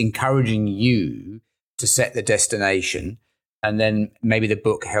it's encouraging you to set the destination, and then maybe the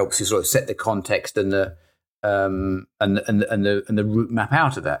book helps you sort of set the context and the route map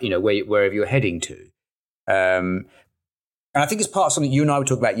out of that. Wherever you're heading to. And I think it's part of something you and I were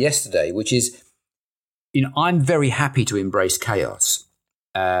talking about yesterday, which is, I'm very happy to embrace chaos.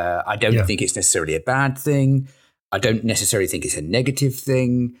 I don't think it's necessarily a bad thing. I don't necessarily think it's a negative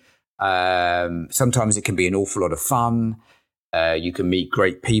thing. Sometimes it can be an awful lot of fun. You can meet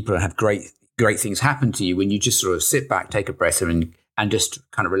great people and have great things happen to you when you just sort of sit back, take a breath, and just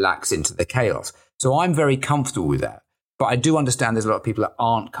kind of relax into the chaos. So I'm very comfortable with that. But I do understand there's a lot of people that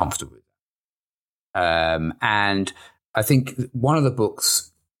aren't comfortable with that. And I think one of the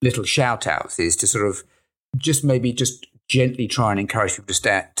book's little shout-outs is to sort of just gently try and encourage people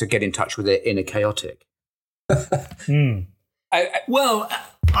to get in touch with their inner chaotic. Well,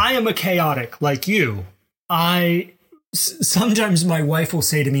 I am a chaotic like you. Sometimes my wife will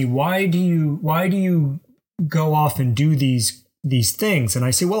say to me, why do you go off and do these things. And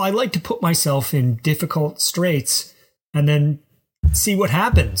I say, well, I like to put myself in difficult straits and then see what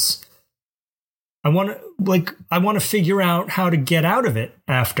happens. I want to figure out how to get out of it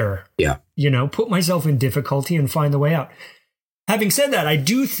after. Yeah. Put myself in difficulty and find the way out. Having said that, I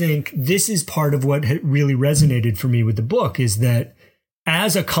do think this is part of what really resonated for me with the book, is that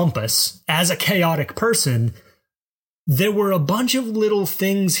as a compass, as a chaotic person, there were a bunch of little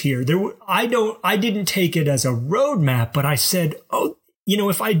things here. I didn't take it as a roadmap, but I said,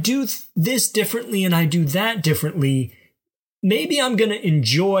 if I do this differently and I do that differently, maybe I'm going to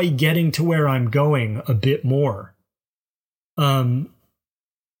enjoy getting to where I'm going a bit more.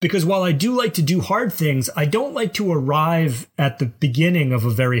 Because while I do like to do hard things, I don't like to arrive at the beginning of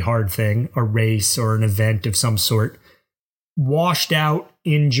a very hard thing, a race or an event of some sort, washed out,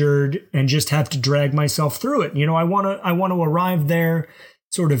 injured, and just have to drag myself through it. I want to arrive there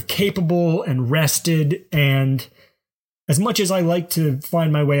sort of capable and rested. And as much as I like to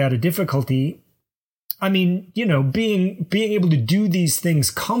find my way out of difficulty, I mean, being able to do these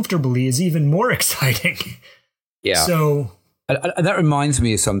things comfortably is even more exciting. Yeah. So that reminds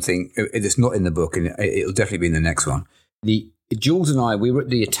me of something that's not in the book, and it'll definitely be in the next one. Jules and I, we were at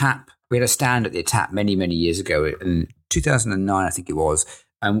the Etap. We had a stand at the Etap many, many years ago, in 2009, I think it was.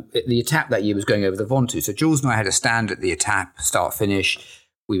 And the Etap that year was going over the Ventoux. So Jules and I had a stand at the Etap, start finish.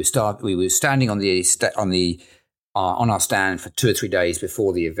 We were standing on our stand for 2 or 3 days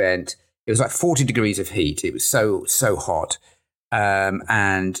before the event. It was like 40 degrees of heat. It was so hot.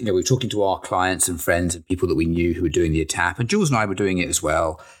 And we were talking to our clients and friends and people that we knew who were doing the Etap, and Jules and I were doing it as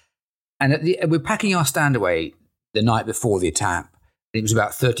well. And we're packing our stand away the night before the Etap. It was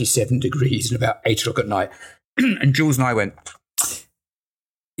about 37 degrees and about 8 o'clock at night. And Jules and I went,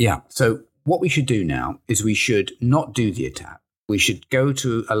 yeah, so what we should do now is we should not do the Etap. We should go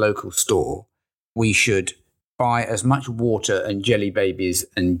to a local store. We should buy as much water and jelly babies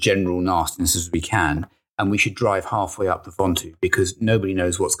and general nastiness as we can. And we should drive halfway up the Ventoux because nobody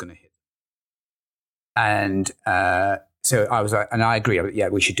knows what's going to hit. And so I was like, and I agree, yeah,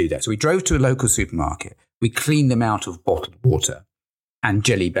 we should do that. So we drove to a local supermarket. We cleaned them out of bottled water and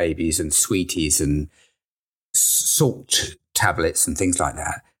jelly babies and sweeties and salt tablets and things like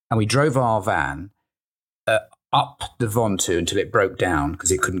that. And we drove our van up the Ventoux until it broke down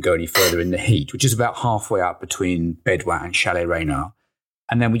because it couldn't go any further in the heat, which is about halfway up between Bedouin and Chalet Reynard.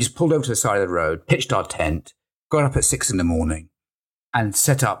 And then we just pulled over to the side of the road, pitched our tent, got up at 6 a.m. and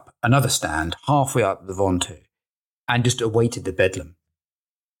set up another stand halfway up the Ventoux and just awaited the bedlam.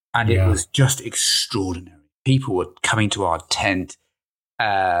 And it was just extraordinary. People were coming to our tent.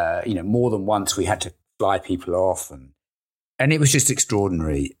 More than once we had to fly people off. And it was just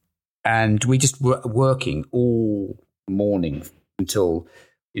extraordinary. And we just were working all morning until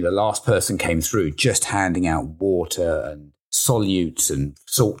the last person came through, just handing out water and solutes and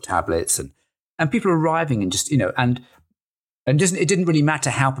salt tablets and people arriving and just, and it didn't really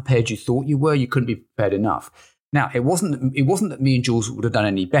matter how prepared you thought you were. You couldn't be prepared enough. Now, it wasn't that me and Jules would have done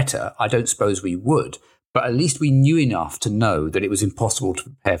any better. I don't suppose we would, but at least we knew enough to know that it was impossible to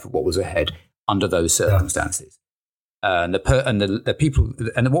prepare for what was ahead under those circumstances. And the people,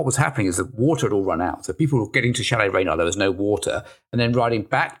 and what was happening is the water had all run out. So people were getting to Chalet Reynard, there was no water, and then riding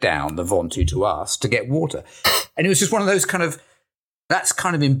back down the Ventoux to us to get water. And it was just one of those that's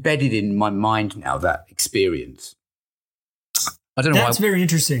kind of embedded in my mind now, that experience. I don't know. That's very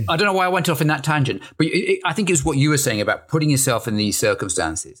interesting. I don't know why I went off in that tangent, but I think it's what you were saying about putting yourself in these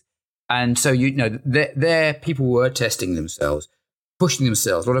circumstances. And so, there people were testing themselves, pushing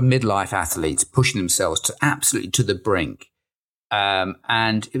themselves, a lot of midlife athletes pushing themselves to absolutely to the brink.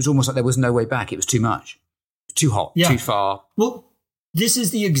 And it was almost like there was no way back. It was too much, too hot, too far. Well, this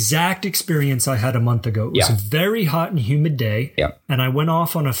is the exact experience I had a month ago. It was a very hot and humid day. Yeah. And I went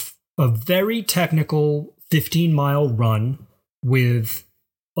off on a very technical 15-mile run with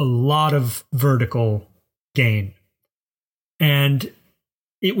a lot of vertical gain. And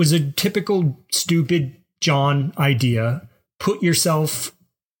it was a typical stupid John idea. Put yourself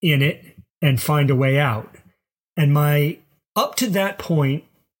in it and find a way out. And up to that point,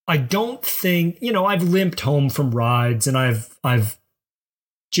 I don't think, I've limped home from rides and I've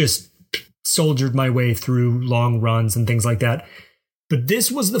just soldiered my way through long runs and things like that. But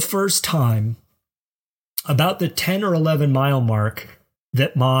this was the first time, about the 10 or 11 mile mark,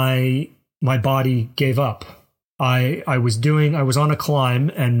 that my body gave up. I was on a climb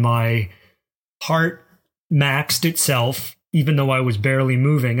and my heart maxed itself, even though I was barely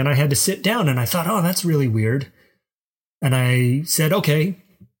moving, and I had to sit down, and I thought, oh, that's really weird. And I said, okay,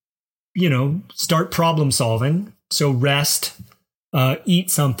 start problem solving. So rest,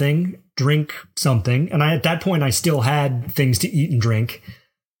 eat something, drink something. And at that point, I still had things to eat and drink.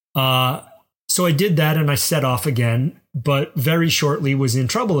 So I did that and I set off again, but very shortly was in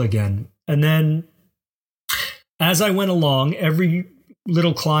trouble again. And then as I went along, every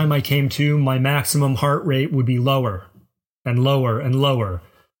little climb I came to, my maximum heart rate would be lower and lower and lower.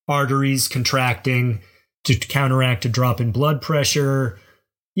 Arteries contracting to counteract a drop in blood pressure.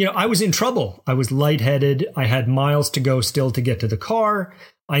 I was in trouble. I was lightheaded. I had miles to go still to get to the car.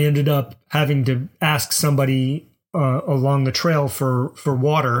 I ended up having to ask somebody along the trail for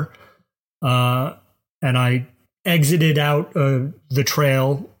water. And I exited out the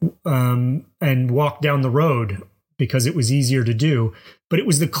trail and walked down the road because it was easier to do. But it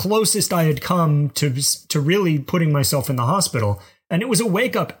was the closest I had come to really putting myself in the hospital. And it was a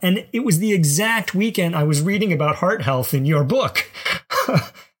wake up. And it was the exact weekend I was reading about heart health in your book.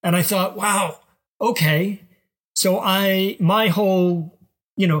 And I thought, wow, okay. So my whole,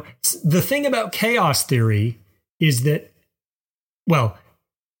 the thing about chaos theory is that, well,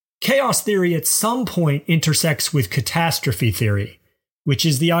 chaos theory at some point intersects with catastrophe theory, which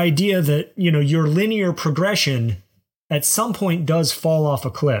is the idea that, your linear progression at some point does fall off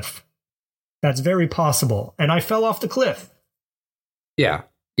a cliff. That's very possible. And I fell off the cliff. Yeah.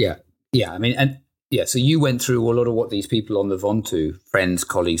 I mean, so you went through a lot of what these people on the Vontu, friends,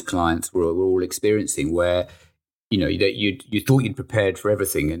 colleagues, clients, were all experiencing, where, that you thought you'd prepared for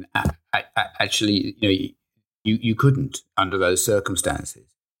everything. And actually, you couldn't under those circumstances.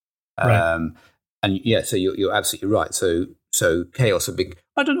 Right. So you're absolutely right. So chaos,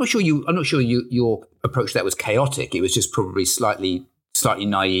 I'm not sure your approach to that was chaotic. It was just probably slightly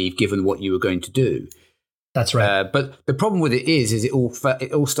naive given what you were going to do. That's right. But the problem with it is it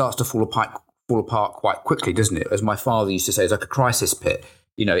all starts to fall apart quite quickly, doesn't it? As my father used to say, it's like a crisis pit.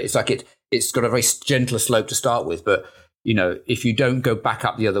 It's like it's got a very gentle slope to start with, but if you don't go back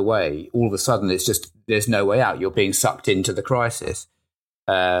up the other way, all of a sudden it's just there's no way out. You're being sucked into the crisis.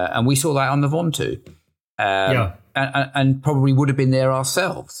 And we saw that on the Vontu. And probably would have been there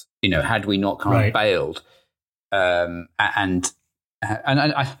ourselves, had we not kind of bailed. And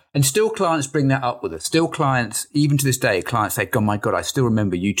still clients bring that up with us. Still clients, even to this day, clients say, oh my God, I still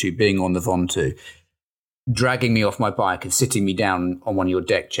remember you two being on the Vontu, dragging me off my bike and sitting me down on one of your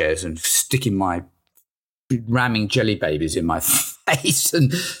deck chairs and ramming jelly babies in my face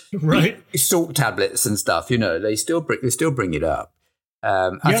and salt tablets and stuff. They still bring it up.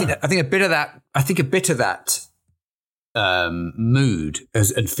 I think a bit of that mood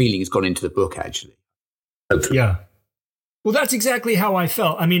and feeling has gone into the book, actually. Hopefully. Yeah. Well, that's exactly how I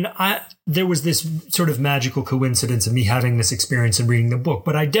felt. I mean, there was this sort of magical coincidence of me having this experience and reading the book,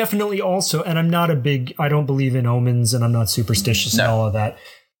 but I definitely also, and I don't believe in omens and I'm not superstitious and all of that,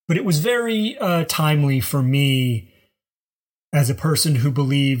 but it was very timely for me as a person who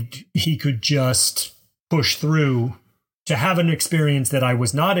believed he could just push through to have an experience that I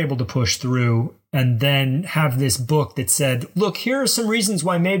was not able to push through and then have this book that said, look, here are some reasons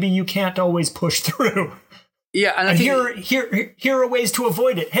why maybe you can't always push through. Yeah, and here are ways to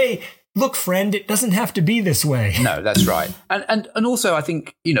avoid it. Hey, look, friend, it doesn't have to be this way. No, that's right. And also, I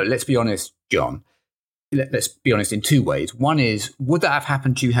think, let's be honest, John. Let's be honest in two ways. One is, would that have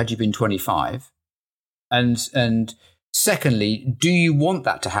happened to you had you been 25? And secondly, do you want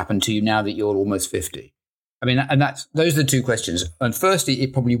that to happen to you now that you're almost 50? I mean, and those are the two questions. And firstly,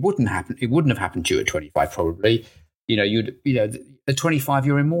 it probably wouldn't happen. It wouldn't have happened to you at 25, probably. At 25,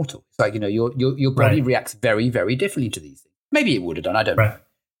 you're immortal. It's like, your body reacts very, very differently to these things. Maybe it would have done, I don't know.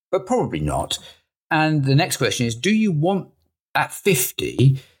 But probably not. And the next question is, do you want at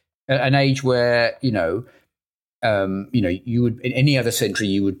 50, an age where, you would, in any other century,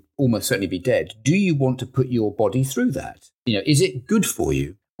 you would almost certainly be dead. Do you want to put your body through that? Is it good for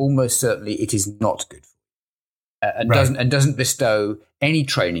you? Almost certainly it is not good for you. And doesn't bestow any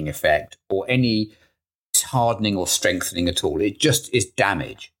training effect or any hardening or strengthening at all. It just is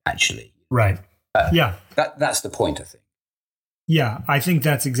damage, actually. Right. That's the point, I think. Yeah, I think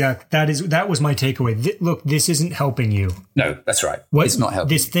that was my takeaway. Look, this isn't helping you. No, that's right. It's not helping.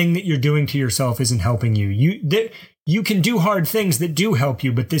 This thing that you're doing to yourself isn't helping you. You can do hard things that do help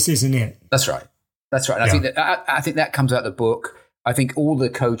you, but this isn't it. That's right. And I think that comes out of the book. I think all the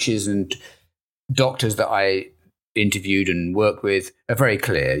coaches and doctors that I interviewed and worked with are very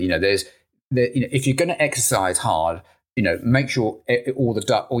clear. If you're going to exercise hard, make sure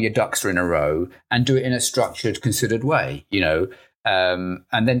all your ducks are in a row and do it in a structured, considered way. And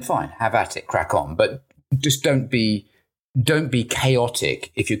then fine, have at it, crack on. But just don't be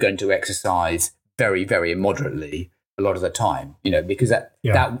chaotic if you're going to exercise very, very immoderately a lot of the time. Because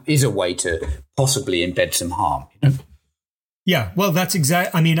that is a way to possibly embed some harm. Yeah, well, that's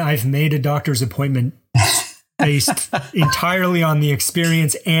exact. I mean, I've made a doctor's appointment based entirely on the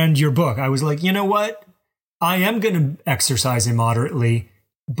experience and your book. I was like, you know what? I am going to exercise immoderately,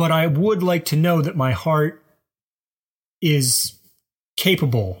 but I would like to know that my heart is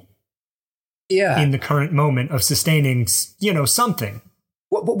capable in the current moment of sustaining, something.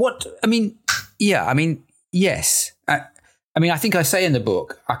 What I mean, yes. I think I say in the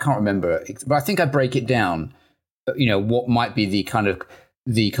book, I can't remember, but I think I break it down. What might be the kind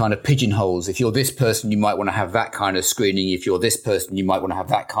of pigeonholes. If you're this person, you might want to have that kind of screening. If you're this person, you might want to have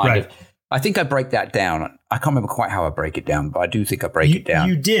that kind of. I think I break that down. I can't remember quite how I break it down, but I do think I break it down.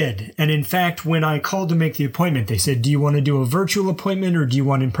 You did. And in fact, when I called to make the appointment, they said, do you want to do a virtual appointment or do you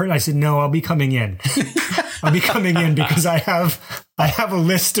want in person? I said, no, I'll be coming in. I'll be coming in because I have a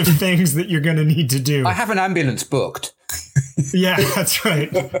list of things that you're going to need to do. I have an ambulance booked. Yeah, that's right.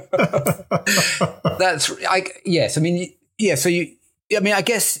 Yes. I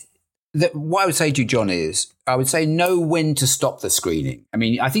guess that what I would say to you, John, is I would say know when to stop the screening. I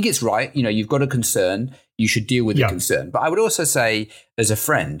mean, I think it's right. You've got a concern. You should deal with the concern. But I would also say, as a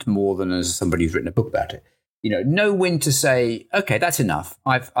friend, more than as somebody who's written a book about it, know when to say, okay, that's enough.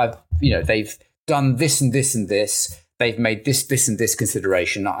 They've done this and this and this. They've made this and this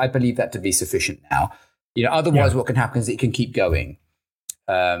consideration. I believe that to be sufficient now. Otherwise, what can happen is it can keep going.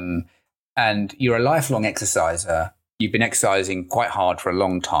 And you're a lifelong exerciser. You've been exercising quite hard for a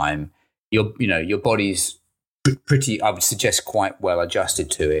long time. Your body's pretty, I would suggest, quite well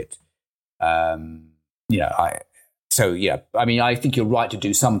adjusted to it. I think you're right to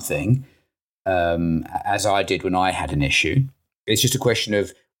do something, as I did when I had an issue. It's just a question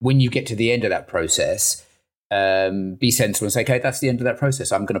of when you get to the end of that process, be sensible and say, okay, that's the end of that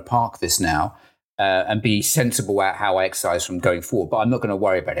process. I'm going to park this now. And be sensible at how I exercise from going forward, but I'm not going to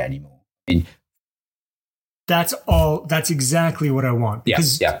worry about it anymore. That's exactly what I want.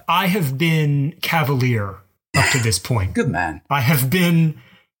 Because I have been cavalier up to this point. Good man. I have been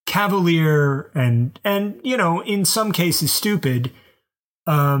cavalier and in some cases stupid.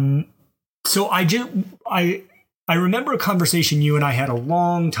 So I remember a conversation you and I had a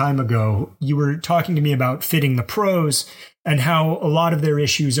long time ago. You were talking to me about fitting the pros and how a lot of their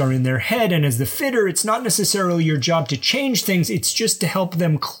issues are in their head. And as the fitter, it's not necessarily your job to change things. It's just to help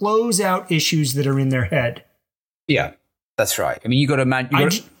them close out issues that are in their head. Yeah, that's right. I mean, you got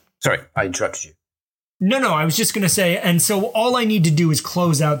to sorry, I interrupted you. No, I was just going to say, and so all I need to do is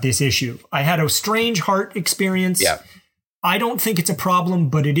close out this issue. I had a strange heart experience. Yeah. I don't think it's a problem,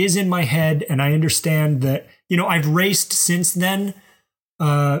 but it is in my head. And I understand that, I've raced since then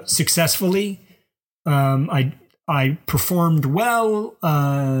successfully. I performed well,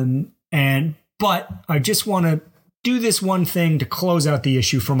 but I just want to do this one thing to close out the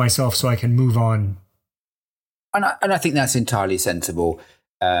issue for myself so I can move on. And I think that's entirely sensible.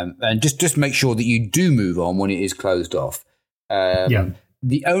 And just make sure that you do move on when it is closed off.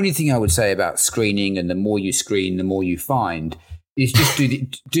 The only thing I would say about screening, and the more you screen, the more you find, is just do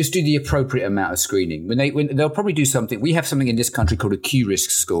the appropriate amount of screening. When they'll probably do something. We have something in this country called a Q-risk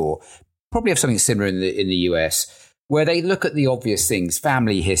score. Probably have something similar in the US, where they look at the obvious things: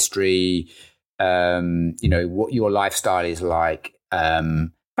 family history, what your lifestyle is like.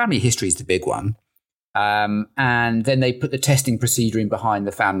 Family history is the big one. And then they put the testing procedure in behind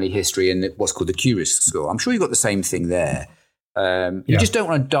the family history and what's called the Q-risk score. I'm sure you've got the same thing there. You just don't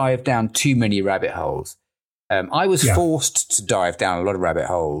want to dive down too many rabbit holes. I was forced to dive down a lot of rabbit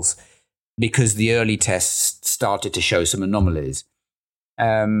holes because the early tests started to show some anomalies.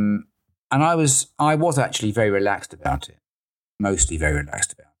 And I was actually very relaxed about it, mostly very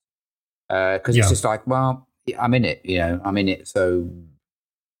relaxed about it. Because it's just like, well, I'm in it, I'm in it. So,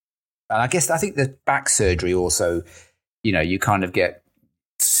 and I think the back surgery also, you kind of get,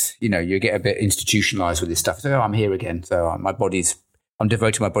 you get a bit institutionalized with this stuff. So I'm here again. So I'm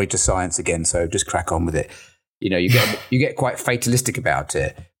devoting my body to science again. So just crack on with it. You get quite fatalistic about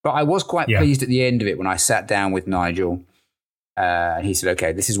it. But I was quite pleased at the end of it when I sat down with Nigel. And he said,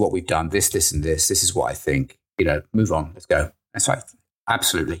 okay, this is what we've done. This, and this. This is what I think. Move on. Let's go. That's right.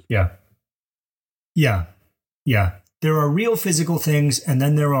 Absolutely. Yeah. There are real physical things, and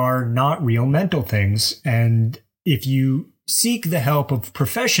then there are not real mental things. And if you seek the help of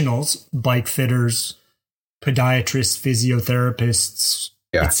professionals, bike fitters, podiatrists, physiotherapists,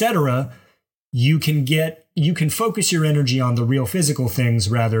 etc., you can focus your energy on the real physical things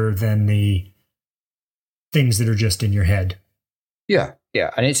rather than the things that are just in your head. Yeah.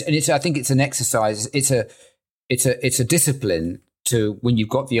 And it's I think it's an exercise. It's a discipline to, when you've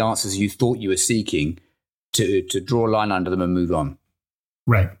got the answers you thought you were seeking, to draw a line under them and move on.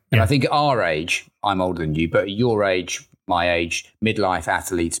 Right. And I think at our age, I'm older than you, but at your age, my age, midlife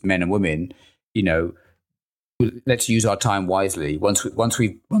athletes, men and women, let's use our time wisely. Once we've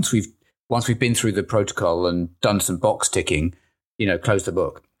been through the protocol and done some box ticking, close the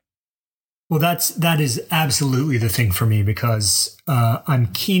book. Well, that is absolutely the thing for me, because I'm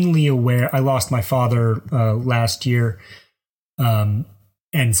keenly aware. I lost my father last year, and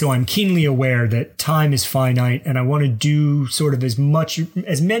so I'm keenly aware that time is finite, and I want to do sort of as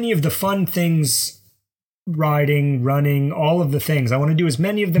many of the fun things, riding, running, all of the things. I want to do as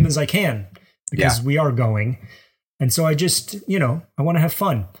many of them as I can, because we are going, and so I just I want to have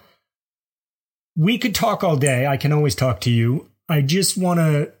fun. We could talk all day. I can always talk to you. I just want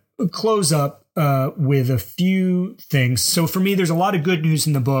to close up with a few things. So for me, there's a lot of good news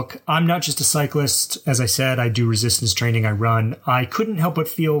in the book. I'm not just a cyclist. As I said, I do resistance training. I run. I couldn't help but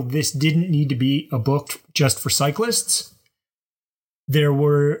feel this didn't need to be a book just for cyclists. There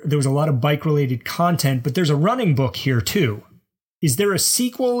was a lot of bike related content, but there's a running book here too. Is there a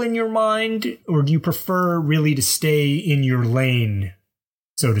sequel in your mind, or do you prefer really to stay in your lane,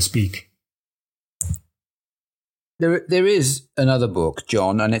 so to speak? There is another book,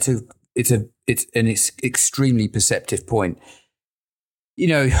 John, and it's an extremely perceptive point.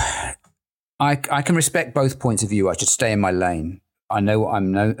 I can respect both points of view. I should stay in my lane. I know what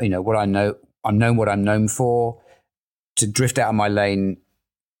I'm known. What I know. I'm known what I'm known for. To drift out of my lane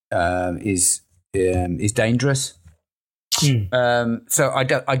is dangerous. So I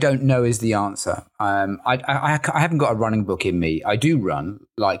don't know is the answer. I haven't got a running book in me. I do run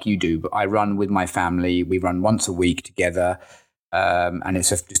like you do, but I run with my family. We run once a week together, and it's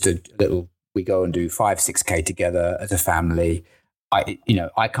just a little. We go and do 5-6K together as a family. I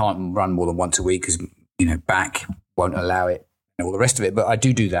can't run more than once a week because back won't allow it and all the rest of it. But I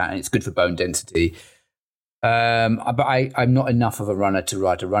do that, and it's good for bone density. But I'm not enough of a runner to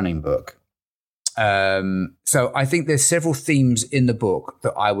write a running book. So I think there's several themes in the book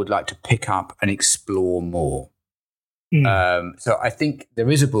that I would like to pick up and explore more. So I think there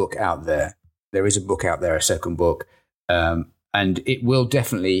is a book out there. There is a book out there, a second book, and it will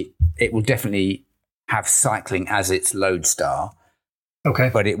definitely have cycling as its lodestar. Okay,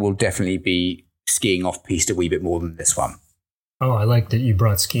 but it will definitely be skiing off piste a wee bit more than this one. Oh, I like that you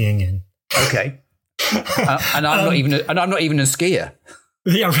brought skiing in. Okay, and I'm not even a skier.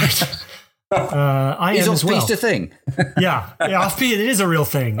 Yeah, right. I am as well. Is off-piste a thing? yeah, off-piste, it is a real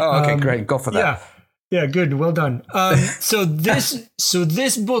thing. Oh, okay, great. Go for that. Yeah, good. Well done. So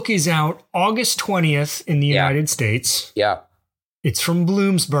this book is out August 20th in the United States. Yeah. It's from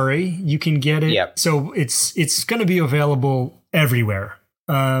Bloomsbury. You can get it. Yep. So it's going to be available everywhere.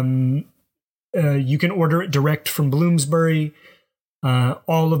 You can order it direct from Bloomsbury.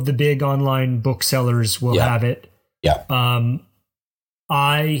 All of the big online booksellers will have it. Yeah.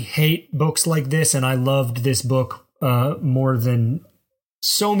 I hate books like this, and I loved this book more than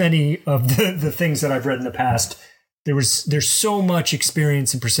so many of the things that I've read in the past. There's so much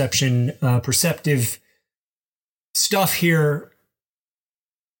experience and perceptive stuff here.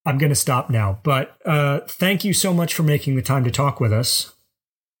 I'm going to stop now, but thank you so much for making the time to talk with us.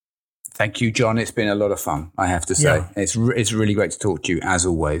 Thank you, John. It's been a lot of fun, I have to say. Yeah. It's really great to talk to you, as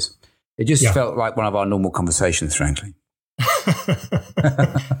always. It just felt like one of our normal conversations, frankly.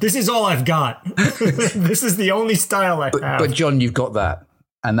 This is all I've got. This is the only style I have. But John, you've got that,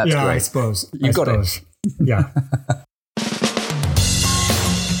 and that's great. I suppose. You've got it. Yeah.